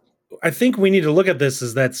 Is I think we need to look at this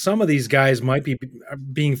is that some of these guys might be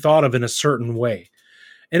being thought of in a certain way.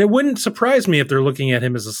 And it wouldn't surprise me if they're looking at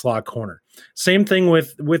him as a slot corner. Same thing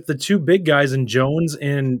with the two big guys in Jones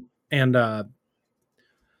and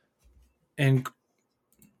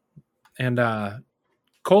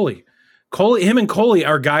Coley. Him and Coley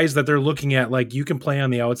are guys that they're looking at like you can play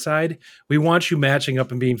on the outside. We want you matching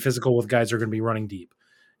up and being physical with guys who are going to be running deep.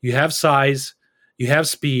 You have size, you have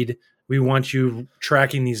speed. We want you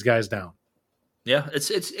tracking these guys down. Yeah,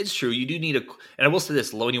 it's true. You do need and I will say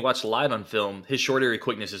this, when you watch Live on film, his short area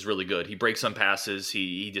quickness is really good. He breaks on passes.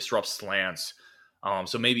 He disrupts slants.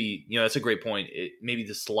 So maybe, that's a great point. Maybe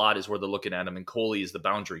the slot is where they're looking at him, and Coley is the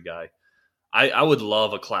boundary guy. I would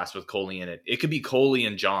love a class with Coley in it. It could be Coley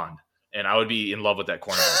and John, and I would be in love with that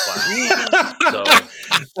cornerback class. So,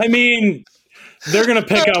 I mean, they're going to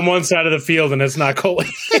pick on one side of the field, and it's not Coley.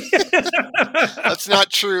 That's not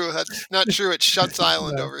true. That's not true. It's Shuts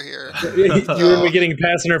Island over here. You would be getting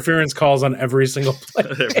pass interference calls on every single play.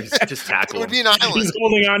 Just tackle. It would be an island. He's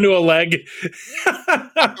holding onto a leg.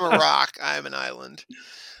 I'm a rock. I'm an island.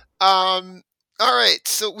 All right.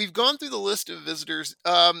 So we've gone through the list of visitors.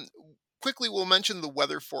 Quickly, we'll mention the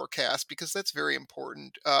weather forecast because that's very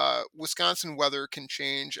important. Wisconsin weather can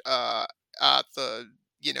change at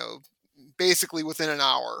basically within an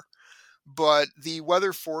hour. But the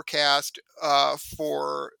weather forecast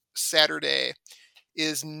for Saturday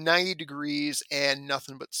is 90 degrees and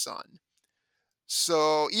nothing but sun.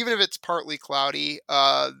 So even if it's partly cloudy,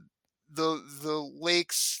 the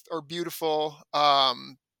lakes are beautiful.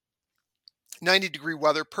 90-degree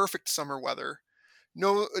weather, perfect summer weather.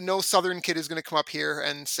 No southern kid is going to come up here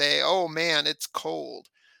and say, "Oh man, it's cold."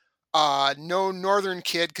 No northern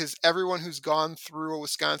kid, because everyone who's gone through a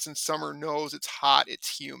Wisconsin summer knows it's hot,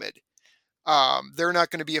 it's humid. They're not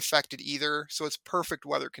going to be affected either, so it's perfect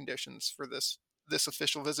weather conditions for this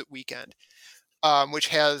official visit weekend, which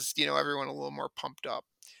has everyone a little more pumped up.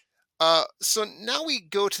 So now we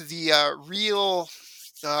go to the real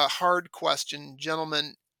hard question,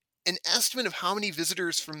 gentlemen. An estimate of how many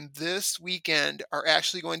visitors from this weekend are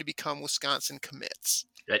actually going to become Wisconsin commits.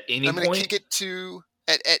 At any point? I'm going to kick it to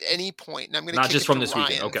at any point, and I'm going to not kick just it from to this Ryan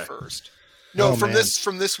weekend. Okay. First. No,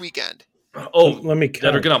 from this weekend. Oh, let me count.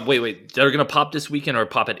 That are gonna wait. That are gonna pop this weekend or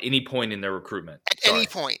pop at any point in their recruitment. At any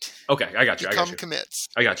point. Okay, I got you. Become commits.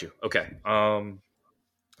 I got you. Okay.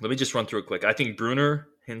 Let me just run through it quick. I think Bruner,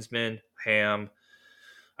 Hinsman, Ham.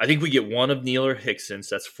 I think we get one of Neal or Hickson.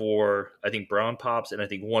 So that's 4. I think Brown pops, and I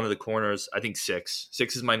think one of the corners. I think 6.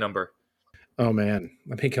 6 is my number. Oh man,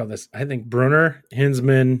 let me count this. I think Bruner,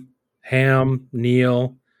 Hinsman, Ham,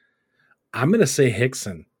 Neal. I'm going to say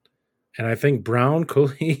Hickson. And I think Brown,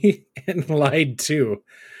 Coley, and Lied too.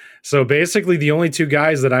 So basically the only 2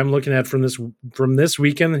 guys that I'm looking at from this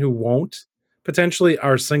weekend who won't potentially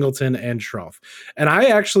are Singleton and Schroff. And I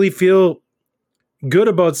actually feel good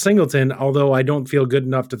about Singleton, although I don't feel good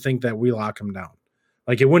enough to think that we lock him down.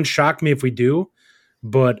 Like it wouldn't shock me if we do,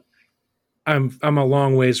 but I'm a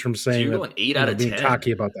long ways from saying so you're going 8 out of 10. Being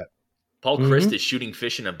cocky about that. Paul Christ is shooting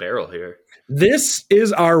fish in a barrel here. This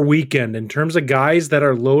is our weekend in terms of guys that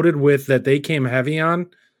are loaded with that they came heavy on.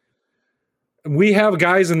 We have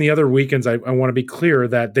guys in the other weekends I want to be clear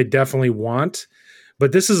that they definitely want,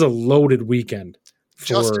 but this is a loaded weekend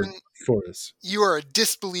for this. You are a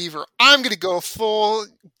disbeliever. I'm going to go full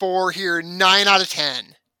bore here, 9 out of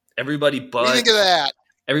 10. Everybody but... What do you think of that?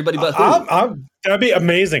 Everybody but who? That'd be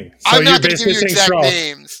amazing. So I'm not you're going to give basically you saying exact Strauss.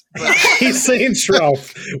 names. But... He's saying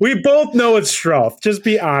Strauss. We both know it's Strauss. Just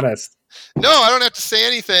be honest. No, I don't have to say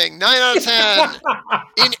anything. 9 out of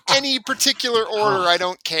 10. In any particular order, I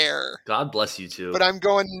don't care. God bless you too. But I'm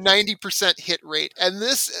going 90% hit rate. And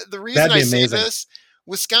the reason I say this,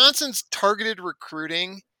 Wisconsin's targeted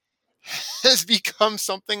recruiting has become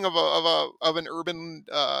something of an urban,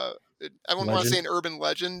 I don't want to say an urban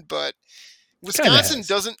legend, but Wisconsin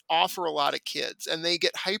doesn't offer a lot of kids, and they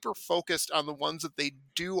get hyper focused on the ones that they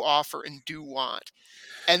do offer and do want.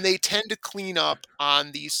 And they tend to clean up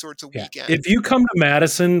on these sorts of weekends. If you come to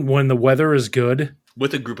Madison when the weather is good,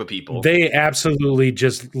 with a group of people, they absolutely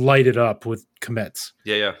just light it up with commits.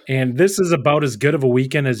 Yeah. And this is about as good of a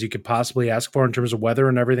weekend as you could possibly ask for in terms of weather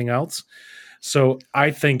and everything else. So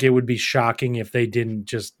I think it would be shocking if they didn't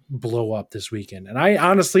just blow up this weekend. And I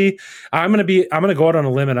honestly, I'm going to go out on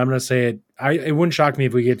a limb and I'm going to say it wouldn't shock me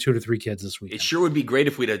if we get 2 to 3 kids this weekend. It sure would be great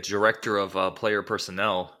if we had a director of player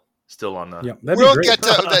personnel still on the. Yeah, we'll get to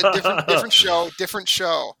that different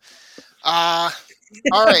show. All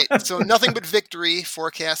right. So nothing but victory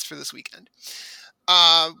forecast for this weekend.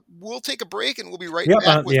 We'll take a break and we'll be right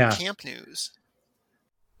back with camp news.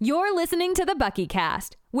 You're listening to the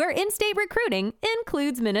BuckyCast, where in-state recruiting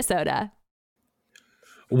includes Minnesota.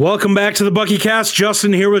 Welcome back to the BuckyCast.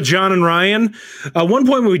 Justin here with John and Ryan. One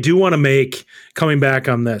point we do want to make coming back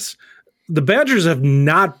on this. The Badgers have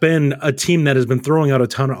not been a team that has been throwing out a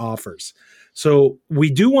ton of offers. So we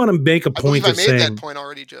do want to make a point of saying... I made that point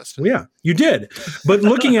already, Justin. Yeah, you did. But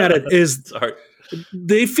looking at it is... Sorry.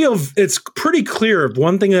 They feel it's pretty clear.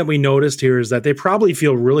 One thing that we noticed here is that they probably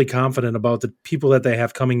feel really confident about the people that they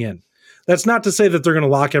have coming in. That's not to say that they're going to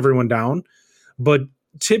lock everyone down, but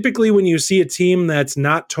typically when you see a team that's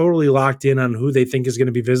not totally locked in on who they think is going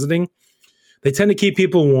to be visiting, they tend to keep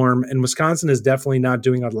people warm, and Wisconsin is definitely not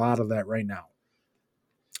doing a lot of that right now,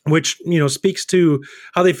 which, speaks to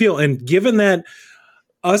how they feel. And given that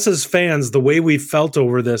us as fans, the way we felt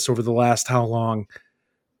over this over the last how long,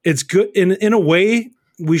 it's good in a way.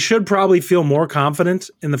 We should probably feel more confident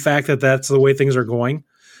in the fact that that's the way things are going,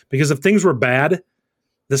 because if things were bad,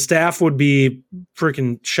 the staff would be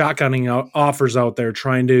freaking shotgunning offers out there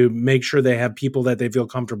trying to make sure they have people that they feel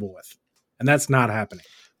comfortable with. And that's not happening.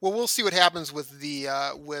 Well, we'll see what happens with the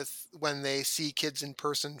when they see kids in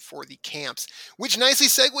person for the camps, which nicely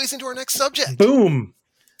segues into our next subject. Boom.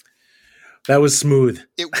 That was smooth.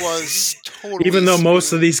 It was totally even though smooth.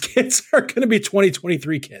 Most of these kids are going to be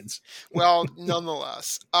 2023 kids. Well,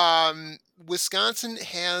 nonetheless, Wisconsin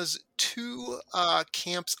has 2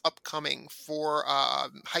 camps upcoming for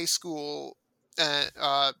high school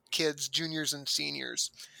kids, juniors and seniors.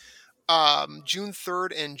 June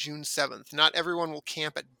 3rd and June 7th. Not everyone will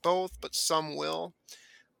camp at both, but some will.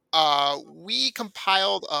 We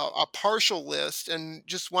compiled a partial list and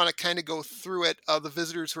just want to kind of go through it of the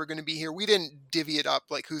visitors who are going to be here. We didn't divvy it up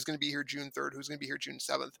like who's going to be here June 3rd, who's going to be here June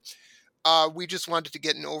 7th. We just wanted to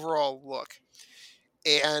get an overall look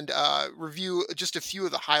and review just a few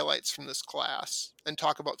of the highlights from this class and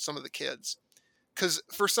talk about some of the kids. Because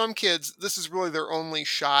for some kids, this is really their only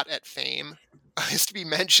shot at fame, is to be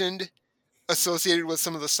mentioned, associated with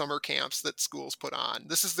some of the summer camps that schools put on.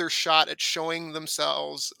 This is their shot at showing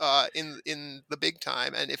themselves in the big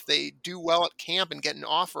time. And if they do well at camp and get an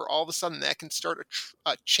offer, all of a sudden that can start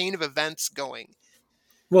a chain of events going.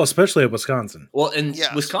 Well, especially at Wisconsin. Well, and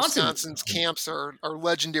yes, Wisconsin's camps are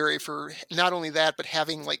legendary for not only that, but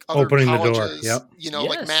having like other opening colleges, the door. Yep.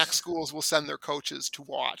 Like MAC schools will send their coaches to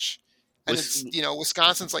watch. And it's,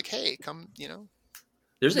 Wisconsin's like, hey, come,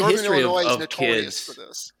 There's Northern a history Illinois of is notorious kids. for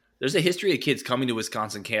this. There's a history of kids coming to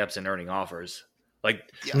Wisconsin camps and earning offers.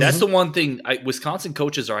 That's the one thing. Wisconsin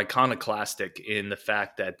coaches are iconoclastic in the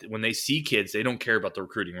fact that when they see kids, they don't care about the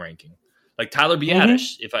recruiting ranking. Like Tyler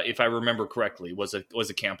Biadasz, if I remember correctly, was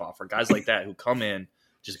a camp offer. Guys like that who come in,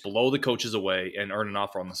 just blow the coaches away and earn an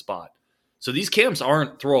offer on the spot. So these camps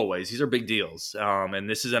aren't throwaways. These are big deals. And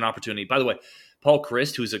this is an opportunity. By the way, Paul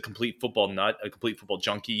Christ, who's a complete football nut, a complete football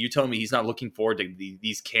junkie, you tell me he's not looking forward to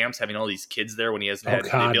these camps, having all these kids there when he hasn't had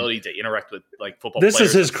the ability to interact with football players. This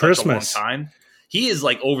is his Christmas. Such a long time. He is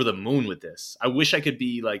over the moon with this. I wish I could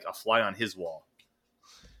be like a fly on his wall.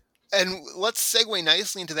 And let's segue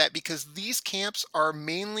nicely into that, because these camps are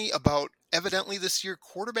mainly about, evidently this year,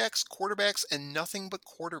 quarterbacks, and nothing but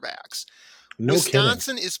quarterbacks. No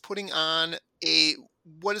Wisconsin kidding. is putting on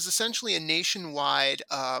what is essentially a nationwide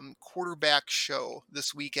quarterback show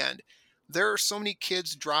this weekend. There are so many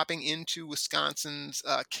kids dropping into Wisconsin's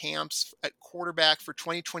camps at quarterback for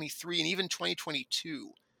 2023 and even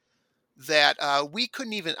 2022 that I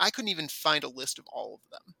couldn't even find a list of all of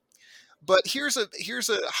them. But here's a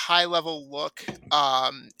high level look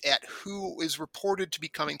at who is reported to be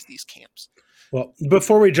coming to these camps. Well,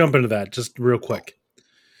 before we jump into that, just real quick,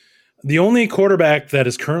 the only quarterback that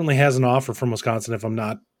is currently has an offer from Wisconsin, if I'm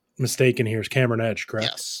not mistaken, here is Cameron Edge, correct?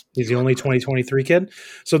 Yes, he's the only 2023 kid.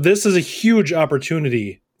 So this is a huge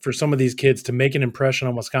opportunity for some of these kids to make an impression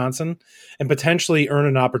on Wisconsin and potentially earn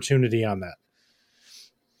an opportunity on that.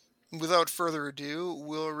 Without further ado,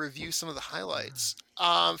 we'll review some of the highlights.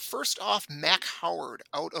 First off, Mac Howard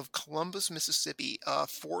out of Columbus, Mississippi, a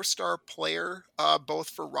 4-star player, both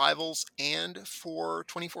for Rivals and for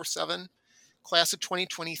 24/7. Class of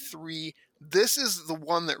 2023. This is the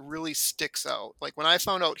one that really sticks out. Like when I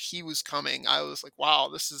found out he was coming, I was like, wow,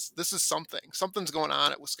 this is something. Something's going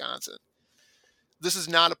on at Wisconsin. This is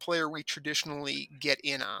not a player we traditionally get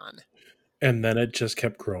in on. And then it just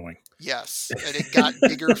kept growing. Yes, and it got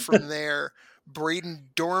bigger from there. Braden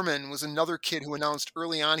Dorman was another kid who announced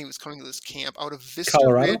early on he was coming to this camp out of Vista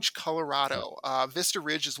Ridge, Colorado. Vista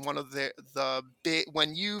Ridge is one of the big,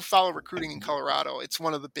 when you follow recruiting in Colorado, it's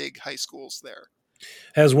one of the big high schools there.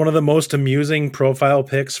 Has one of the most amusing profile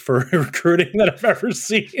pics for recruiting that I've ever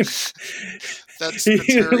seen. That's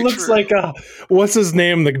he looks true. Like, what's his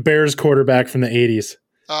name? The Bears quarterback from the 80s.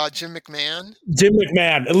 Jim McMahon. Jim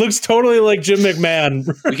McMahon. It looks totally like Jim McMahon.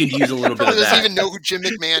 We could use a little bit of that. Doesn't even know who Jim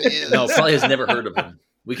McMahon is. No, probably has never heard of him.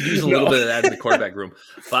 We could use a little bit of that in the quarterback room.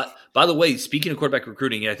 But by the way, speaking of quarterback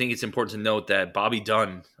recruiting, I think it's important to note that Bobby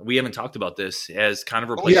Dunn, we haven't talked about this, has kind of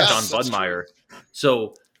replaced John Budmeyer.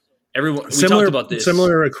 So everyone, we talked about this.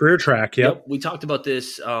 Similar career track, yep. We talked about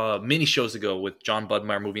this many shows ago with John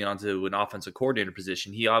Budmeyer moving on to an offensive coordinator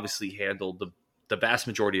position. He obviously handled the vast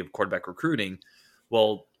majority of quarterback recruiting.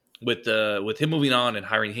 Well, with him moving on and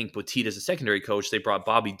hiring Hank Petit as a secondary coach, they brought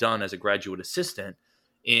Bobby Dunn as a graduate assistant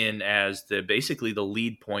in as basically the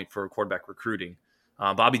lead point for quarterback recruiting.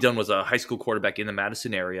 Bobby Dunn was a high school quarterback in the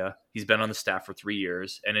Madison area. He's been on the staff for 3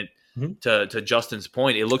 years, and to Justin's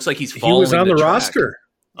point, it looks like he's following. He was on the roster.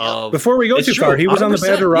 Before we go too far, he was on the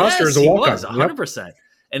Badger roster as a walk-on. 100%.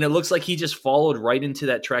 And it looks like he just followed right into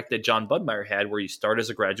that track that John Budmeyer had, where you start as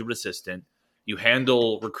a graduate assistant. You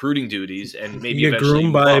handle recruiting duties and maybe you get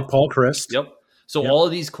groomed by Paul Christ. Yep. So all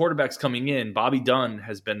of these quarterbacks coming in, Bobby Dunn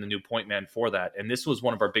has been the new point man for that. And this was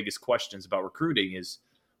one of our biggest questions about recruiting is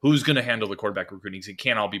who's going to handle the quarterback recruiting? Because it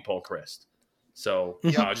can't all be Paul Christ. So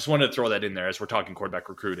I just wanted to throw that in there as we're talking quarterback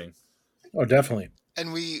recruiting. Oh, definitely.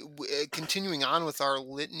 And we continuing on with our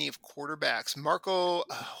litany of quarterbacks, Marco,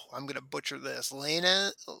 I'm going to butcher this,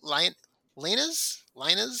 Linas?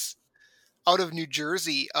 Out of New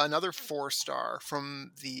Jersey, another 4-star from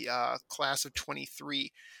the class of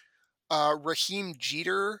 23. Raheem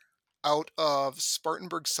Jeter out of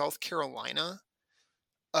Spartanburg, South Carolina.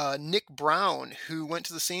 Nick Brown, who goes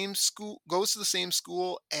to the same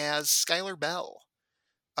school as Skylar Bell,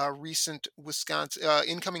 a recent Wisconsin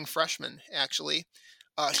incoming freshman, actually.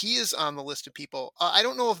 He is on the list of people. I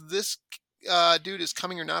don't know if this dude is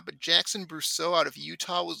coming or not, but Jackson Brousseau out of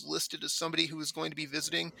Utah was listed as somebody who is going to be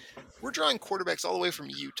visiting. We're drawing quarterbacks all the way from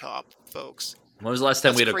Utah, folks. When was the last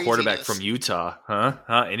time we had a quarterback from Utah?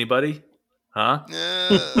 Huh? Anybody? Huh?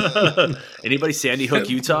 Anybody? Sandy Hook,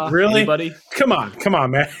 Utah? Really? Anybody? Come on,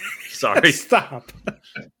 man. Sorry. Stop.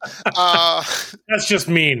 That's just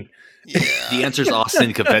mean. Yeah. The answer is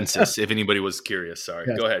Austin Capensis, if anybody was curious. Sorry.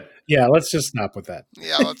 Yeah. Go ahead. Yeah, let's just stop with that.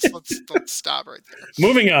 Yeah, let's stop right there.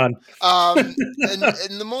 Moving on. And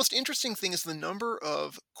the most interesting thing is the number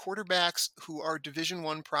of quarterbacks who are Division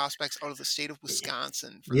I prospects out of the state of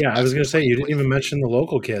Wisconsin. Yeah, I was going to say, you didn't even mention the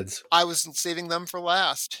local kids. I was saving them for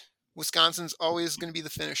last. Wisconsin's always going to be the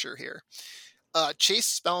finisher here. Chase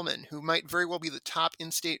Spellman, who might very well be the top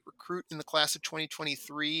in-state recruit in the class of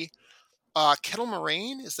 2023. Kettle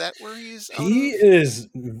Moraine, is that where he's out He of? is,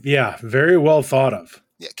 yeah, very well thought of.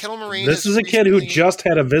 Yeah, Kettle Moraine. This is a kid who just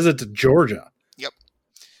had a visit to Georgia. Yep.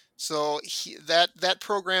 So that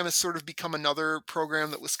program has sort of become another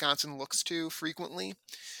program that Wisconsin looks to frequently.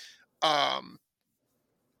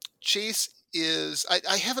 Chase is,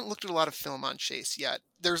 I haven't looked at a lot of film on Chase yet.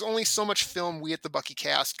 There's only so much film we at the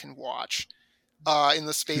BuckyCast can watch in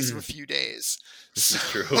the space of a few days. This is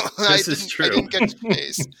true. I didn't get to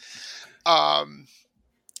Chase.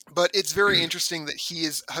 But it's very interesting that he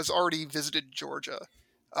has already visited Georgia.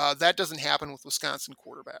 That doesn't happen with Wisconsin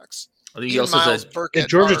quarterbacks. I think he also says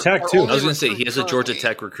Georgia Tech too. I was going to say he has a Georgia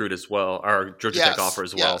Tech recruit as well, or Georgia Tech offer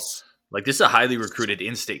as well. Yes. Like this is a highly recruited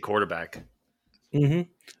in-state quarterback.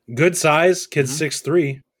 Mm-hmm. Good size, kid's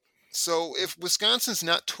 6'3". So if Wisconsin's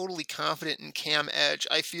not totally confident in Cam Edge,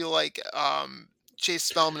 I feel like Chase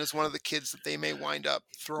Spellman is one of the kids that they may wind up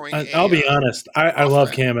throwing. I'll be honest. I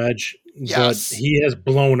love Cam Edge, yes. but he has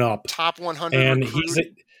blown up. Top 100 and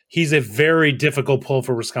recruit. he's a very difficult pull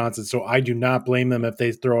for Wisconsin. So I do not blame them if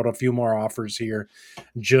they throw out a few more offers here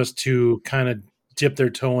just to kind of dip their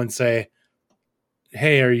toe and say,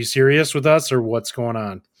 hey, are you serious with us or what's going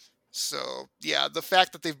on? So, yeah, the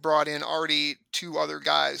fact that they've brought in already 2 other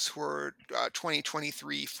guys who are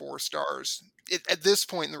 2023 4-stars at this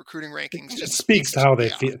point in the recruiting rankings just speaks to how they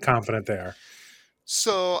feel confident they are.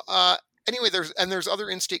 So, anyway, there's other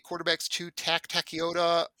in-state quarterbacks too.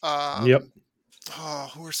 Takioda. Yep. Oh,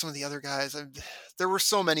 who are some of the other guys? There were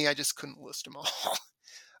so many, I just couldn't list them all.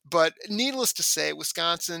 But needless to say,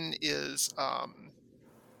 Wisconsin is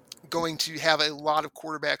going to have a lot of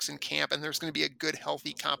quarterbacks in camp, and there's going to be a good,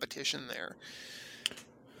 healthy competition there.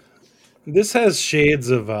 This has shades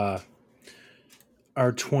of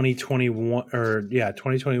our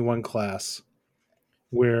 2021 class,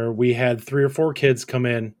 where we had 3 or 4 kids come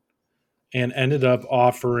in and ended up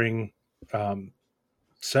offering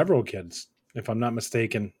several kids, if I'm not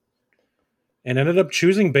mistaken, and ended up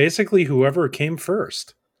choosing basically whoever came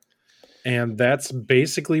first. And that's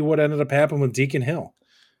basically what ended up happening with Deacon Hill.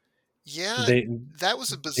 Yeah, that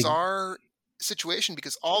was a bizarre situation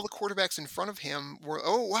because all the quarterbacks in front of him were,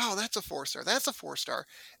 oh, wow, that's a 4-star. That's a 4-star.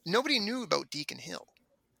 Nobody knew about Deacon Hill.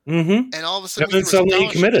 Mm-hmm. And all of a sudden, he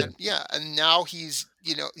committed. And now dude's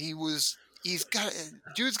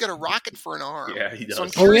got a rocket for an arm. Yeah, he does. So I'm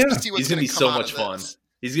curious to see what's going to be so much fun.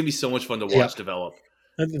 He's going to be so much fun to watch develop.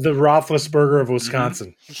 The Roethlisberger of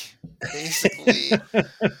Wisconsin. Basically.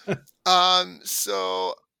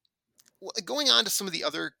 So going on to some of the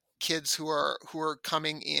other kids who are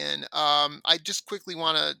coming in, I just quickly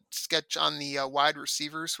want to sketch on the wide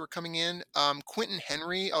receivers who are coming in. Quentin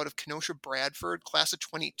Henry out of Kenosha Bradford, class of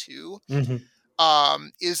 22,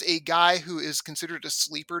 is a guy who is considered a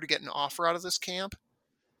sleeper to get an offer out of this camp.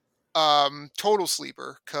 Total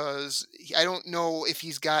sleeper, because I don't know if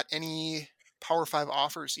he's got any Power 5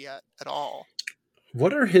 offers yet at all.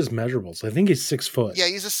 What are his measurables? I think he's 6 foot. Yeah,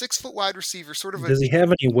 he's a 6-foot wide receiver. Does he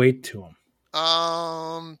have any weight to him?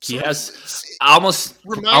 He has almost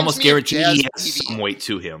guaranteed he has some weight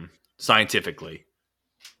to him scientifically.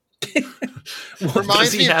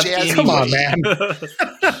 Reminds me of Jazz. Come on, man.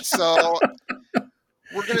 So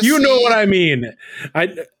we're gonna. You know what I mean.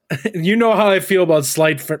 You know how I feel about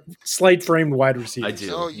slight framed wide receivers. I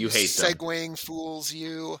do. Oh, you hate segueing fools,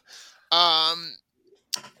 you.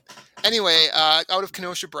 Anyway, out of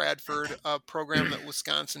Kenosha Bradford, a program that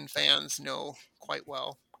Wisconsin fans know quite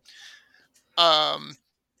well.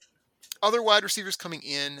 Other wide receivers coming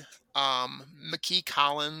in, McKee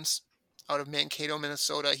Collins out of Mankato,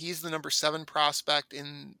 Minnesota. He's the number 7 prospect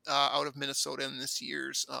out of Minnesota in this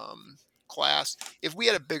year's class. If we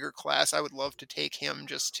had a bigger class, I would love to take him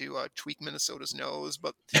just to tweak Minnesota's nose,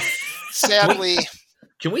 but sadly.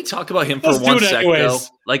 Can we talk about him for 1 sec, though?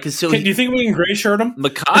 Like, so do you think we can gray shirt him?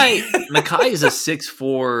 Mackay is a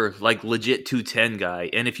 6'4", like legit 210 guy,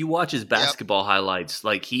 and if you watch his basketball highlights,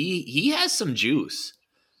 like he has some juice.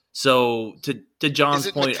 So to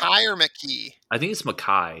John's point, Mackay or McKee? I think it's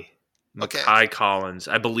Mackay. Okay. Collins,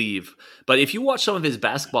 I believe. But if you watch some of his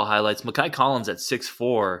basketball highlights, Mackay Collins at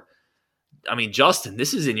 6'4". I mean, Justin,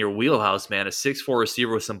 this is in your wheelhouse, man. A 6'4"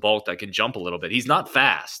 receiver with some bulk that can jump a little bit. He's not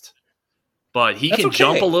fast, but he can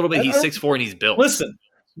jump a little bit. He's 6'4" and he's built. Listen,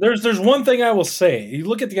 there's one thing I will say. You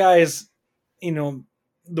look at the guys,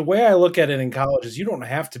 the way I look at it in college is you don't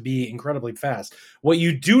have to be incredibly fast. What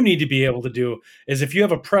you do need to be able to do is if you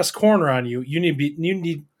have a press corner on you, you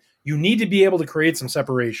need to be able to create some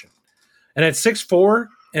separation. And at 6'4"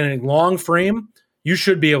 and a long frame, you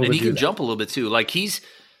should be able to do that. And he can jump a little bit too. Like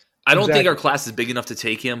I don't think our class is big enough to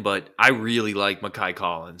take him, but I really like Mackay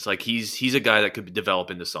Collins. Like he's a guy that could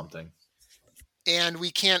develop into something. And we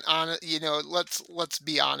can't let's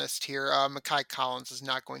be honest here. Mackay Collins is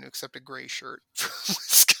not going to accept a gray shirt from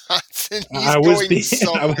Wisconsin. He's going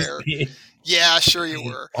somewhere. Yeah, sure you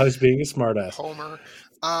were. I was being a smartass. Homer.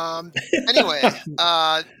 Anyway,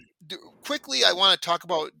 quickly, I want to talk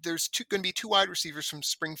about there's going to be 2 wide receivers from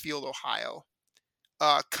Springfield, Ohio,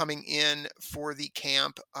 coming in for the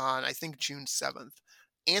camp on, I think, June 7th.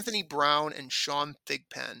 Anthony Brown and Sean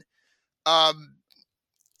Thigpen.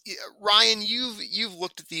 Ryan, you've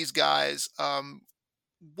looked at these guys.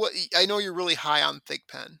 What I know you're really high on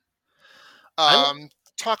Thigpen.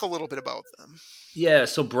 Talk a little bit about them. Yeah,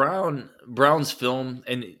 so Brown's film,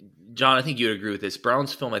 and John, I think you'd agree with this.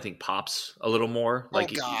 Brown's film, I think, pops a little more.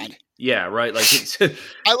 Like, oh God. Yeah, right. Like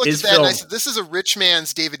I looked at that and I said, "This is a rich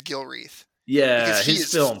man's David Gilreath." Yeah,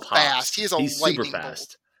 his film fast. pops. He is a He's lightning super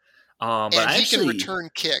fast. But and I he actually can return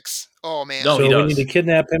kicks. Oh man! No, So he we does. need to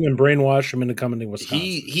kidnap him and brainwash him into coming to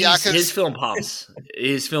Wisconsin. His film pops.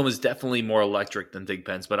 His film is definitely more electric than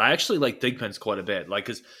Thigpen's, but I actually like Thigpen's quite a bit. Like,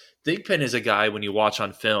 because Thigpen is a guy when you watch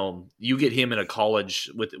on film, you get him in a college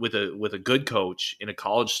with a good coach in a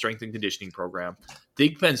college strength and conditioning program.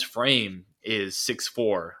 Thigpen's frame is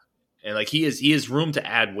 6'4", and like he has room to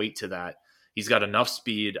add weight to that. He's got enough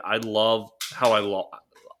speed. I love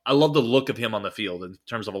the look of him on the field in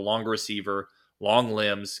terms of a long receiver, long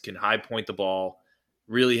limbs, can high point the ball,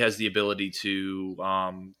 really has the ability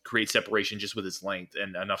to create separation just with his length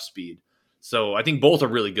and enough speed. So I think both are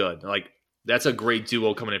really good. Like, that's a great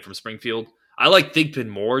duo coming in from Springfield. I like Thigpen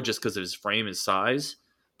more just because of his frame, his size,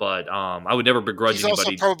 but I would never begrudge he's anybody. Also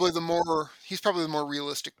he's probably the more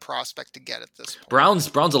realistic prospect to get at this point.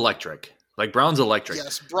 Brown's electric. Like, Brown's electric.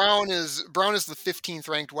 Yes, Brown is the 15th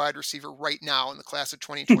ranked wide receiver right now in the class of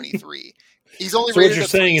 2023. He's only. So what you're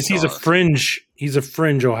saying is he's a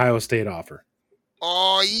fringe Ohio State offer.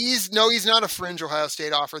 Oh, he's not a fringe Ohio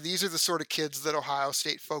State offer. These are the sort of kids that Ohio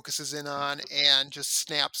State focuses in on and just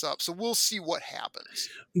snaps up. So we'll see what happens.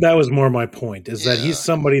 That was more my point, is that he's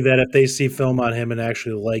somebody that if they see film on him and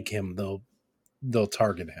actually like him, they'll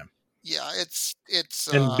target him. Yeah, it's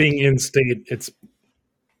and being in state, it's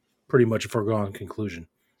pretty much a foregone conclusion.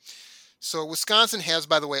 So Wisconsin has,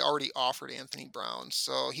 by the way, already offered Anthony Brown.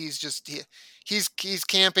 So he's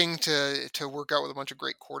camping to work out with a bunch of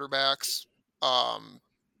great quarterbacks.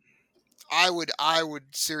 I would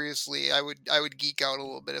geek out a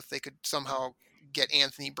little bit if they could somehow get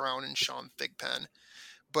Anthony Brown and Sean Thigpen,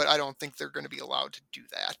 but I don't think they're going to be allowed to do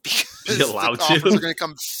that because the offers are going to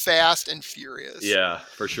come fast and furious. Yeah,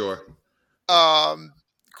 for sure.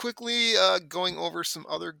 Quickly going over some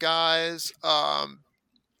other guys.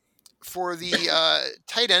 For the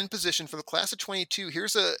tight end position for the class of 22,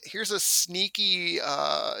 here's a sneaky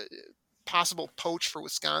possible poach for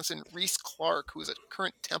Wisconsin. Reese Clark, who is a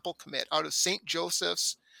current Temple commit out of St.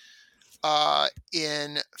 Joseph's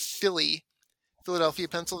in Philadelphia,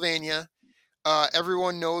 Pennsylvania.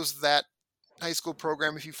 Everyone knows that high school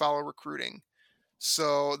program if you follow recruiting.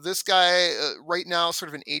 So this guy right now, sort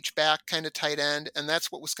of an H-back kind of tight end, and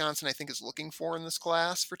that's what Wisconsin, I think, is looking for in this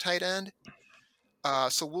class for tight end.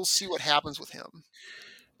 So we'll see what happens with him.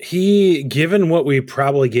 Given what we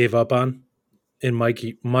probably gave up on in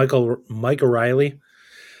Mike O'Reilly,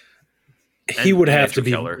 he would have to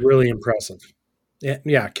be really impressive.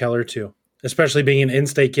 Yeah, Keller too. Especially being an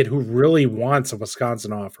in-state kid who really wants a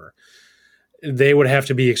Wisconsin offer. They would have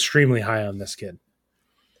to be extremely high on this kid.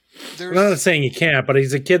 I'm not saying he can't, but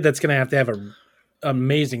he's a kid that's going to have an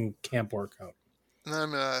amazing camp workout. And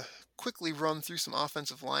I'm going to quickly run through some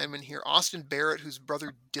offensive linemen here. Austin Barrett, whose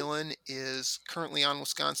brother Dylan is currently on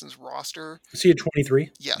Wisconsin's roster. Is he a 23?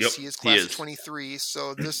 Yes, yep, he is class of 23.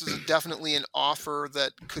 So this is definitely an offer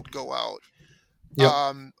that could go out.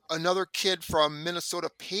 Yep. Another kid from Minnesota,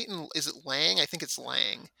 Peyton, is it Lang? I think it's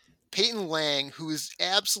Lang. Peyton Lang, who is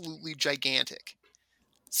absolutely gigantic.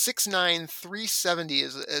 6'9", 370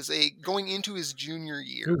 as going into his junior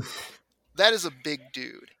year. Oof. That is a big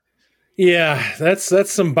dude. Yeah,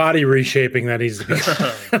 that's some body reshaping that he's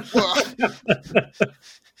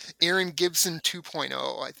Aaron Gibson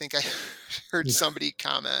 2.0, I think I heard somebody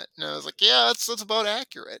comment. And I was like, yeah, that's about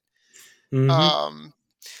accurate. Mm-hmm.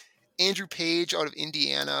 Andrew Page out of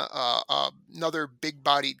Indiana, another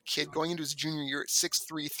big-bodied kid going into his junior year at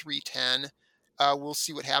 6'3", 310. We'll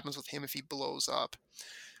see what happens with him if he blows up.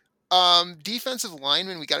 Defensive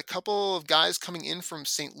linemen, we got a couple of guys coming in from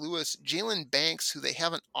St. Louis. Jalen Banks, who they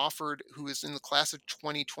haven't offered, who is in the class of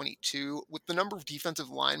 2022. With the number of defensive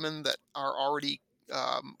linemen that are already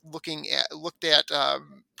looked at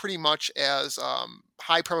pretty much as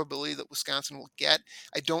high probability that Wisconsin will get,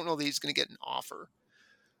 I don't know that he's going to get an offer.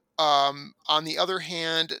 On the other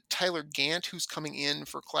hand, Tyler Gant, who's coming in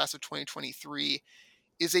for class of 2023,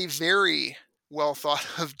 is a very well thought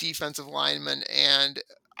of defensive lineman, and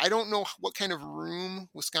I don't know what kind of room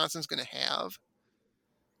Wisconsin's going to have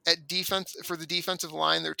at defense for the defensive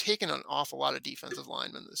line. They're taking an awful lot of defensive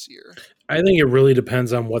linemen this year. I think it really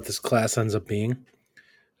depends on what this class ends up being.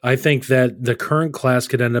 I think that the current class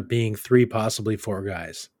could end up being 3, possibly 4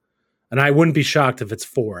 guys. And I wouldn't be shocked if it's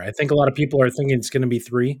 4. I think a lot of people are thinking it's going to be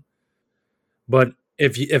 3. But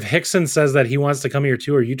if Hickson says that he wants to come here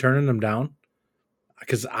too, are you turning him down?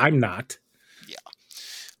 Because I'm not. Yeah.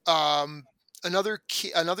 Another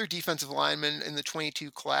defensive lineman in the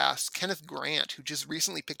 22 class, Kenneth Grant, who just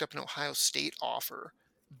recently picked up an Ohio State offer.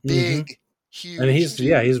 Big, huge. And he's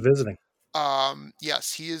visiting.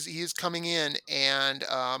 Yes, he is coming in, and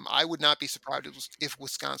I would not be surprised if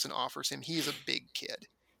Wisconsin offers him. He is a big kid.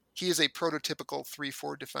 he is a prototypical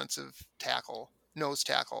 3-4 defensive tackle, nose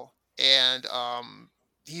tackle, and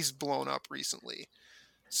he's blown up recently.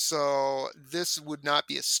 So this would not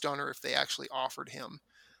be a stunner if they actually offered him.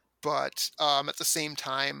 But at the same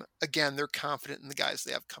time, again, they're confident in the guys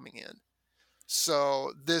they have coming in.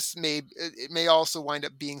 So it may also wind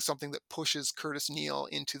up being something that pushes Curtis Neal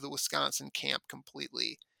into the Wisconsin camp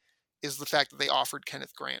completely, is the fact that they offered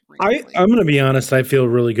Kenneth Grant recently. I'm going to be honest. I feel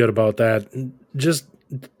really good about that. Just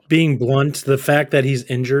being blunt, the fact that he's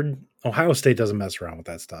injured, Ohio State doesn't mess around with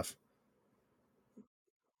that stuff.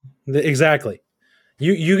 Exactly.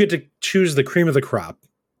 You get to choose the cream of the crop.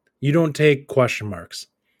 You don't take question marks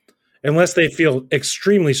unless they feel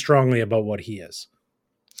extremely strongly about what he is.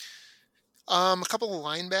 A couple of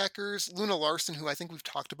linebackers, Luna Larson, who I think we've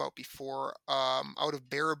talked about before, out of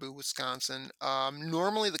Baraboo, Wisconsin.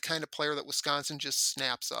 Normally the kind of player that Wisconsin just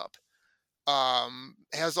snaps up.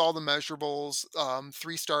 Has all the measurables,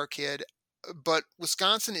 3-star kid, but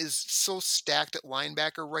Wisconsin is so stacked at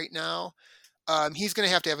linebacker right now. He's going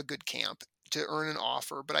to have a good camp to earn an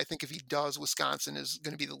offer, but I think if he does, Wisconsin is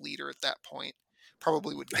going to be the leader at that point.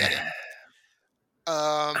 Probably would get him.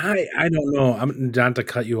 I don't know. I'm not to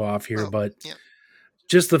cut you off here, but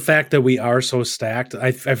just the fact that we are so stacked,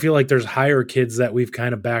 I feel like there's higher kids that we've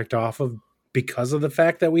kind of backed off of because of the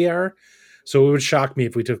fact that we are. So it would shock me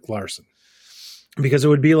if we took Larson, because it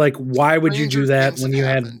would be like, why would you do that when you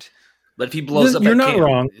had? But if he blows up, you're not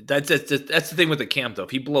wrong. That's the thing with the camp, though.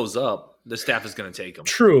 If he blows up, the staff is going to take him.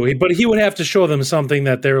 True, but he would have to show them something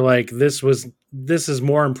that they're like, this is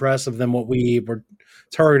more impressive than what we were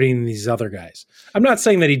targeting these other guys. I'm not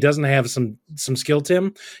saying that he doesn't have some skill to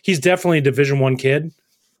him. He's definitely a Division I kid,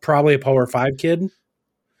 probably a Power 5 kid,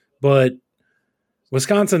 but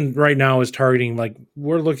Wisconsin right now is targeting, like,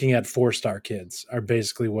 we're looking at 4-star kids are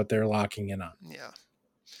basically what they're locking in on. Yeah.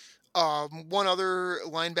 One other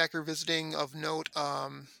linebacker visiting of note,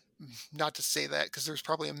 not to say that because there's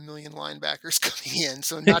probably a million linebackers coming in,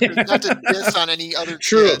 so not to diss on any other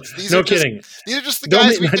kids. These are kidding. These are just the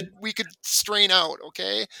guys we could strain out.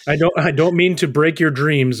 Okay. I don't mean to break your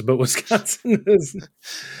dreams, but Wisconsin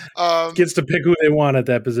gets to pick who they want at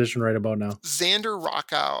that position right about now. Xander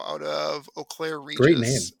Rockow out of Eau Claire Regis. Great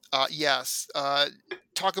name. Yes.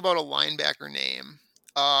 Talk about a linebacker name.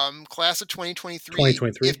 Class of 2023.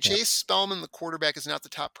 If Chase Spellman, the quarterback, is not the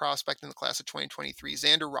top prospect in the class of 2023,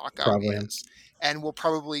 Xander Rockow is, and will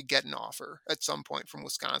probably get an offer at some point from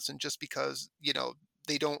Wisconsin, just because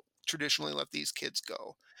they don't traditionally let these kids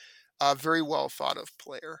go. Very well thought of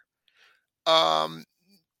player.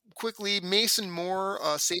 Quickly, Mason Moore,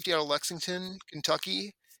 safety out of Lexington,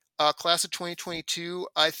 Kentucky. Class of 2022.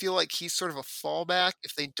 I feel like he's sort of a fallback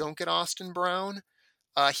if they don't get Austin Brown.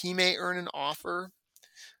 He may earn an offer.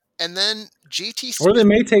 And then JT Smith, or they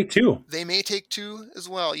may take 2. They may take 2 as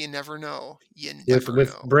well. You never know. With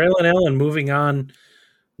Braylon Allen moving on,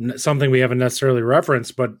 something we haven't necessarily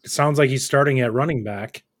referenced, but it sounds like he's starting at running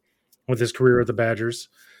back with his career at the Badgers.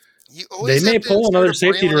 They may pull another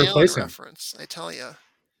safety to replace him. I tell you.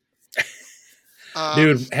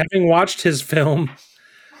 Dude, having watched his film,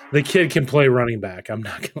 the kid can play running back. I'm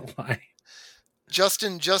not going to lie.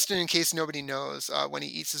 Justin, in case nobody knows, when he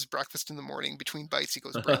eats his breakfast in the morning, between bites, he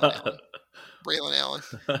goes Braylon Allen.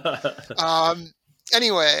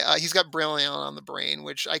 Anyway, he's got Braylon Allen on the brain,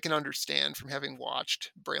 which I can understand from having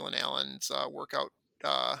watched Braylon Allen's workout.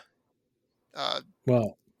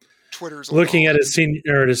 Twitter's looking at his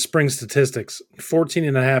spring statistics,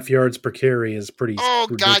 14.5 yards per carry is pretty. Oh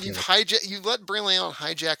ridiculous. God, you let Braylon Allen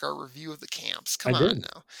hijack our review of the camps. Come on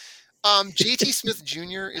now. JT Smith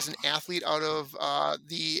Jr. is an athlete out of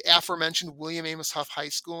the aforementioned William Amos Huff High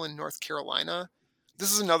School in North Carolina.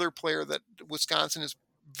 This is another player that Wisconsin is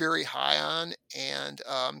very high on, and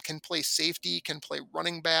can play safety, can play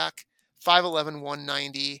running back, 5'11",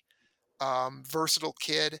 190, versatile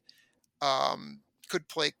kid, could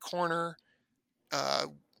play corner.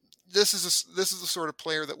 This is the sort of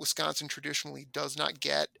player that Wisconsin traditionally does not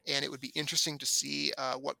get, and it would be interesting to see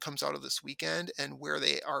what comes out of this weekend and where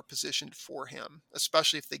they are positioned for him,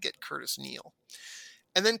 especially if they get Curtis Neal.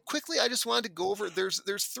 And then quickly, I just wanted to go over, there's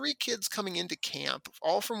 3 kids coming into camp,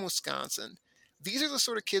 all from Wisconsin. These are the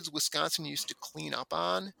sort of kids Wisconsin used to clean up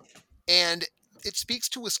on, and it speaks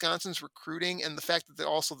to Wisconsin's recruiting and the fact that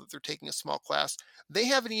they're taking a small class. They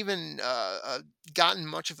haven't even gotten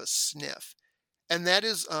much of a sniff. And that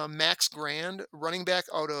is Max Grand, running back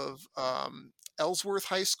out of Ellsworth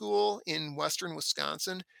High School in western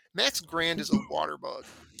Wisconsin. Max Grand is a water bug.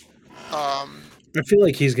 I feel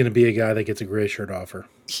like he's going to be a guy that gets a gray shirt offer.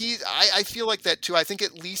 I feel like that too. I think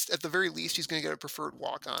at the very least, he's going to get a preferred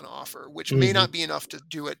walk-on offer, which may not be enough to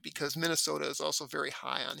do it because Minnesota is also very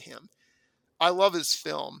high on him. I love his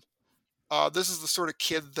film. This is the sort of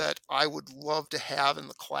kid that I would love to have in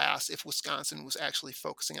the class if Wisconsin was actually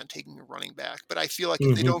focusing on taking a running back. But I feel like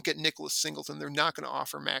if they don't get Nicholas Singleton, they're not going to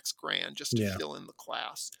offer Max Grand just to fill in the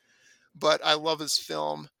class. But I love his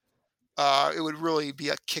film. It would really be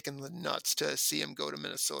a kick in the nuts to see him go to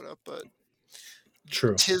Minnesota. But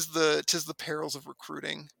true, tis the perils of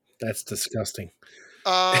recruiting. That's disgusting.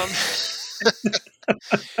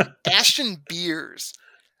 Ashton Beers.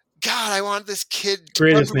 God, I want this kid to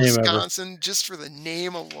Greatest come to name Wisconsin ever. just for the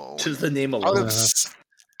name alone. Just the name alone. I just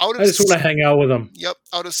want to hang out with him. Yep,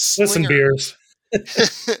 out of Slinger. Listen, Beers.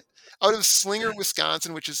 Out of Slinger,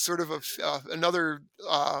 Wisconsin, which is sort of another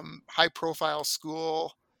high-profile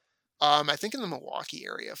school. I think in the Milwaukee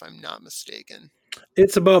area, if I'm not mistaken.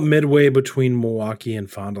 It's about midway between Milwaukee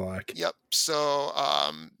and Fond du Lac. Yep. So,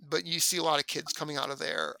 but you see a lot of kids coming out of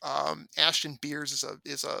there. Ashton Beers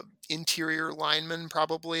is a interior lineman,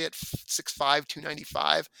 probably at 6'5",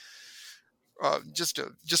 295. Just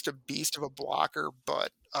a beast of a blocker.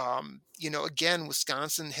 But again,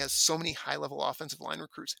 Wisconsin has so many high-level offensive line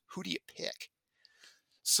recruits. Who do you pick?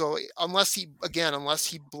 So unless he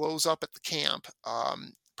blows up at the camp,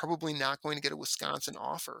 probably not going to get a Wisconsin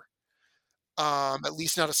offer. At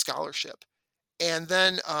least not a scholarship. And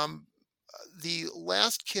then the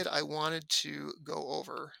last kid I wanted to go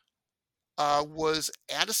over was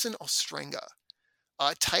Addison Ostrenga,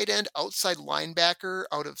 tight end outside linebacker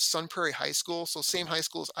out of Sun Prairie High School, so same high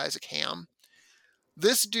school as Isaac Ham.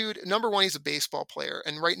 This dude, number one, he's a baseball player,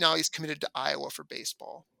 and right now he's committed to Iowa for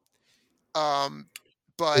baseball.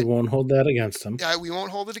 But we won't hold that against him. We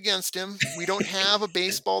won't hold it against him. We don't have a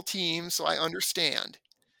baseball team, so I understand.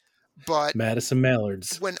 But Madison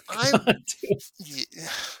Mallards. When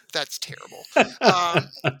that's terrible.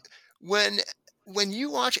 When you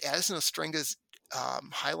watch Addison Ostrenga's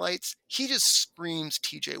highlights, he just screams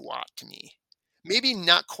TJ Watt to me. Maybe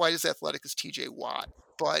not quite as athletic as TJ Watt,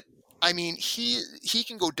 but I mean, he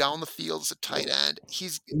can go down the field as a tight end.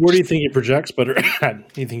 Where do you think he projects better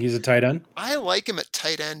at? Do you think he's a tight end? I like him at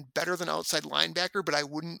tight end better than outside linebacker, but I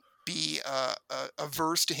wouldn't be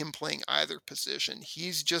averse to him playing either position.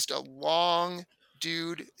 He's just a long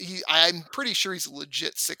dude. I'm pretty sure he's a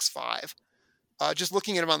legit 6'5". Just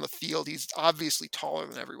looking at him on the field, he's obviously taller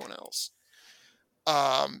than everyone else.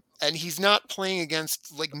 And he's not playing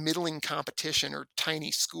against like middling competition or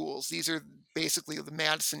tiny schools. These are basically the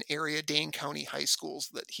Madison area, Dane County high schools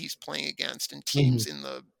that he's playing against, and teams in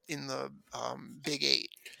the Big 8.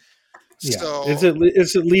 Yeah, so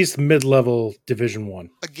it's at least mid-level Division I.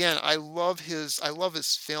 Again, I love his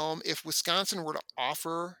film. If Wisconsin were to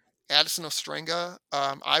offer Addison Ostrenga,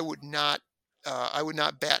 I would not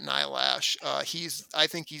bat an eyelash. I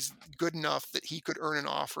think he's good enough that he could earn an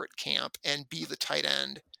offer at camp and be the tight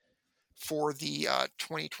end for the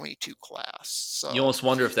 2022 class. So you almost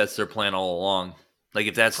wonder if that's their plan all along. Like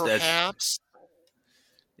if that's perhaps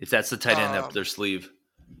if that's the tight end up their sleeve.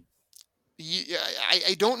 Yeah,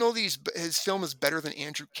 I don't know that his film is better than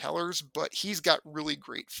Andrew Keller's, but he's got really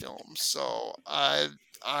great films. So I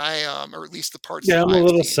or at least the parts. Yeah, I'm a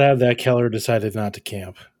little sad that Keller decided not to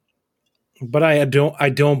camp, but I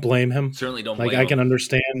don't blame him. Certainly don't blame him. I can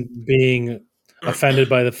understand being offended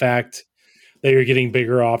by the fact that you're getting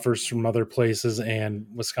bigger offers from other places and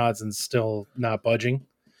Wisconsin's still not budging.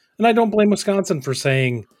 And I don't blame Wisconsin for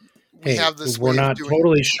saying, hey, we're not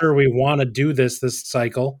totally sure we want to do this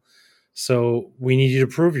cycle. So we need you to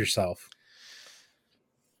prove yourself.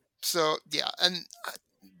 So, yeah. And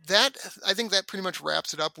I think that pretty much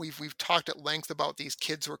wraps it up. We've talked at length about these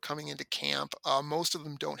kids who are coming into camp. Most of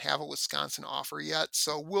them don't have a Wisconsin offer yet.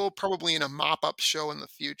 So we'll probably in a mop-up show in the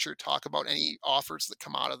future talk about any offers that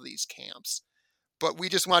come out of these camps. But we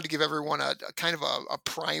just wanted to give everyone a kind of a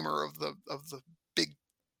primer of the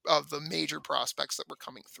major prospects that were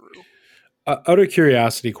coming through. Out of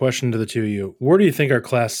curiosity, question to the two of you: where do you think our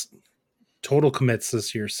class total commits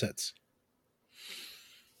this year sits?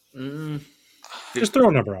 Just throw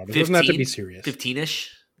a number out. It doesn't have to be serious.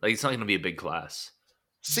 15-ish. Like it's not going to be a big class.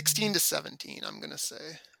 16 to 17. I'm going to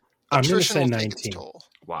say. I'm going to say 19.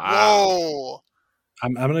 Wow. Whoa.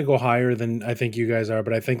 I'm going to go higher than I think you guys are,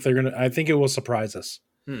 but I think it will surprise us.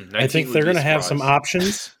 I think they're going to have some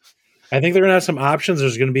options.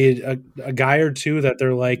 There's going to be a guy or two that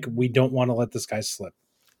they're like, we don't want to let this guy slip.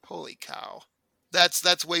 Holy cow.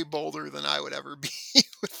 That's way bolder than I would ever be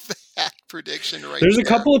with that prediction right There's a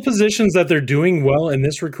couple of positions that they're doing well in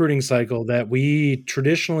this recruiting cycle that we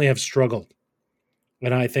traditionally have struggled.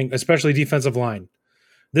 And I think, especially defensive line,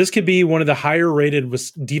 this could be one of the higher rated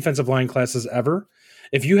defensive line classes ever.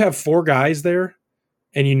 If you have 4 guys there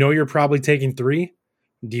and you know you're probably taking 3,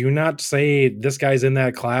 do you not say this guy's in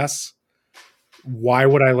that class? Why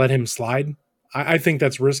would I let him slide? I think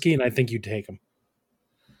that's risky, and I think you take him.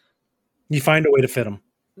 You find a way to fit him.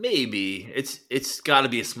 Maybe it's got to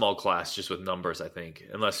be a small class just with numbers. I think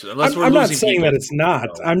unless we're I'm not losing saying people. that it's not.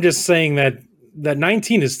 I'm just saying that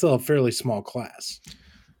 19 is still a fairly small class.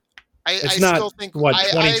 It's not still think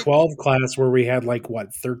 2012 class where we had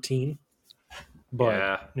 13.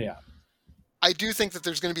 But yeah. I do think that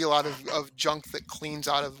there's going to be a lot of junk that cleans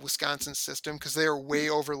out of Wisconsin's system because they are way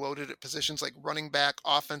overloaded at positions like running back,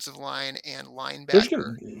 offensive line, and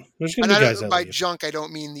linebacker. There's going to be guys that by leave. Junk, I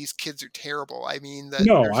don't mean these kids are terrible. I mean that.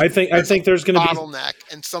 No, I think there's going to be bottleneck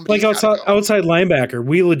and somebody outside linebacker.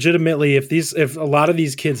 We legitimately, if a lot of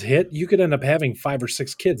these kids hit, you could end up having 5 or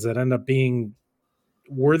 6 kids that end up being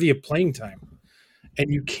worthy of playing time,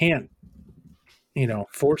 and you can't,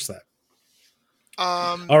 force that.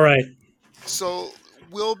 All right. So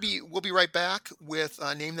we'll be right back with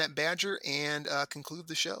Name That Badger and conclude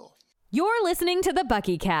the show. You're listening to the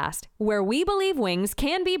BuckyCast, where we believe wings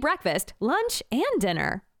can be breakfast, lunch, and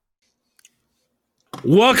dinner.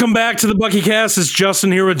 Welcome back to the BuckyCast. It's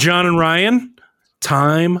Justin here with John and Ryan.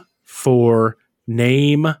 Time for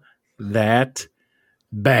Name That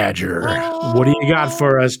Badger. What do you got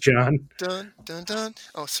for us, John? Dun, dun, dun.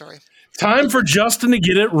 Oh, sorry. Time for Justin to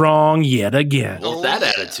get it wrong yet again. Well, that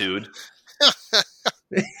attitude.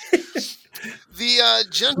 The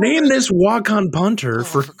gentleman. Name this walk-on punter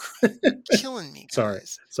for killing me,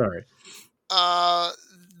 guys. Sorry.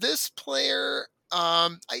 This player,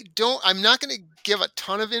 I'm not going to give a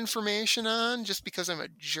ton of information on just because I'm a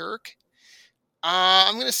jerk.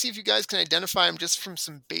 I'm going to see if you guys can identify him just from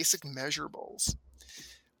some basic measurables.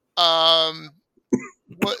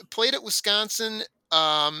 Played at Wisconsin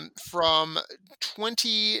from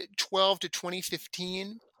 2012 to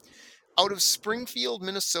 2015. Out of Springfield,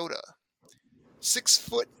 Minnesota,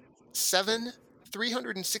 6'7",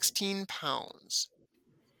 316 pounds,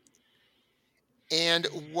 and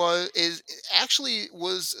was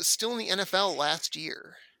still in the NFL last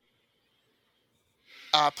year.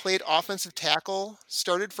 Played offensive tackle,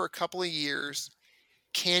 started for a couple of years.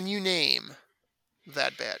 Can you name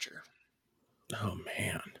that Badger? Oh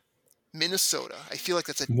man, Minnesota. I feel like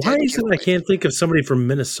that's a. Why is it I can't think of somebody from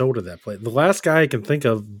Minnesota that played? The last guy I can think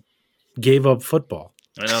of gave up football.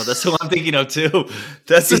 I know, that's who I'm thinking of too.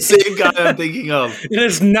 That's the same guy I'm thinking of. And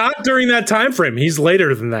it's not during that time frame. He's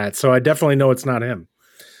later than that, so I definitely know it's not him.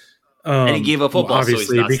 And he gave up football, obviously,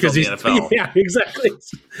 so he's not because still in the NFL. Yeah, exactly.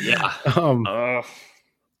 Yeah.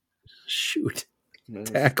 Shoot.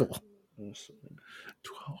 Tackle. 12.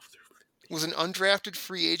 Was an undrafted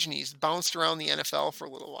free agent. He's bounced around the NFL for a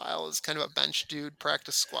little while as kind of a bench dude,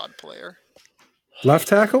 practice squad player. Left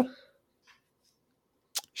tackle?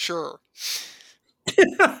 Sure.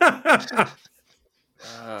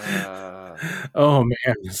 Oh,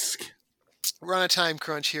 man. We're on a time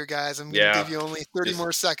crunch here, guys. I'm going to give you only 30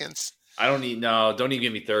 more seconds. Don't even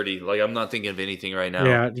give me 30. I'm not thinking of anything right now.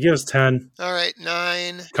 Yeah, give us 10. All right,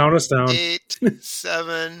 9. Count us down. 8,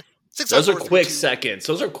 7, 6. Those are quick seconds.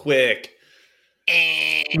 Those are quick.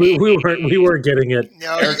 We weren't getting it.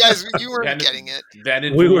 No, you weren't getting it.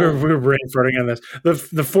 We were brain farting on this.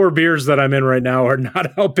 The 4 beers that I'm in right now are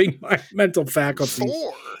not helping my mental faculties.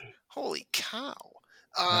 4? Holy cow.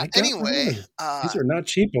 Anyway. These are not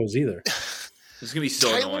cheapos either. This is going to be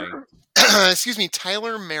so annoying. Excuse me,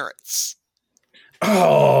 Tyler Merritz.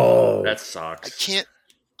 Oh. That sucks.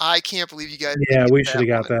 I can't believe you guys. Yeah, we should have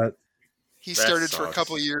got that. He started for a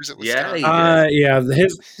couple of years at Wisconsin.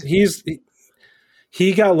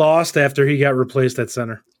 He got lost after he got replaced at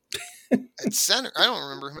center. At center? I don't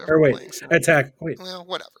remember him ever playing center. Attack. Wait. Well,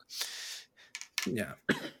 whatever. Yeah.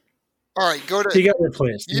 All right, He got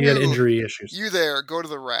replaced. He had injury issues. You there, go to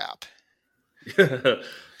the wrap.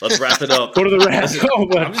 Let's wrap it up. Go to the wrap.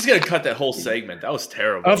 I'm just going to cut that whole segment. That was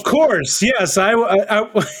terrible. Of course. Yes. I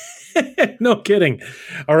no kidding.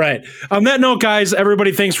 All right. On that note, guys,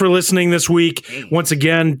 everybody, thanks for listening this week. Once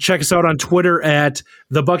again, check us out on Twitter at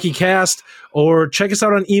The BuckyCast, or check us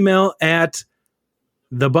out on email at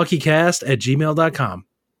thebuckycast@gmail.com.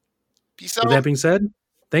 Peace out. With that being said,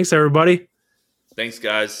 thanks, everybody. Thanks,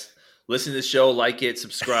 guys. Listen to the show, like it,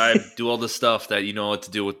 subscribe, do all the stuff that you know what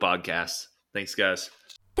to do with podcasts. Thanks, guys.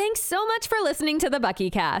 Thanks so much for listening to the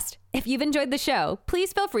BuckyCast. If you've enjoyed the show,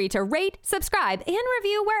 please feel free to rate, subscribe, and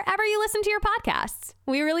review wherever you listen to your podcasts.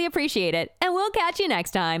 We really appreciate it, and we'll catch you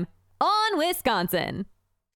next time on Wisconsin.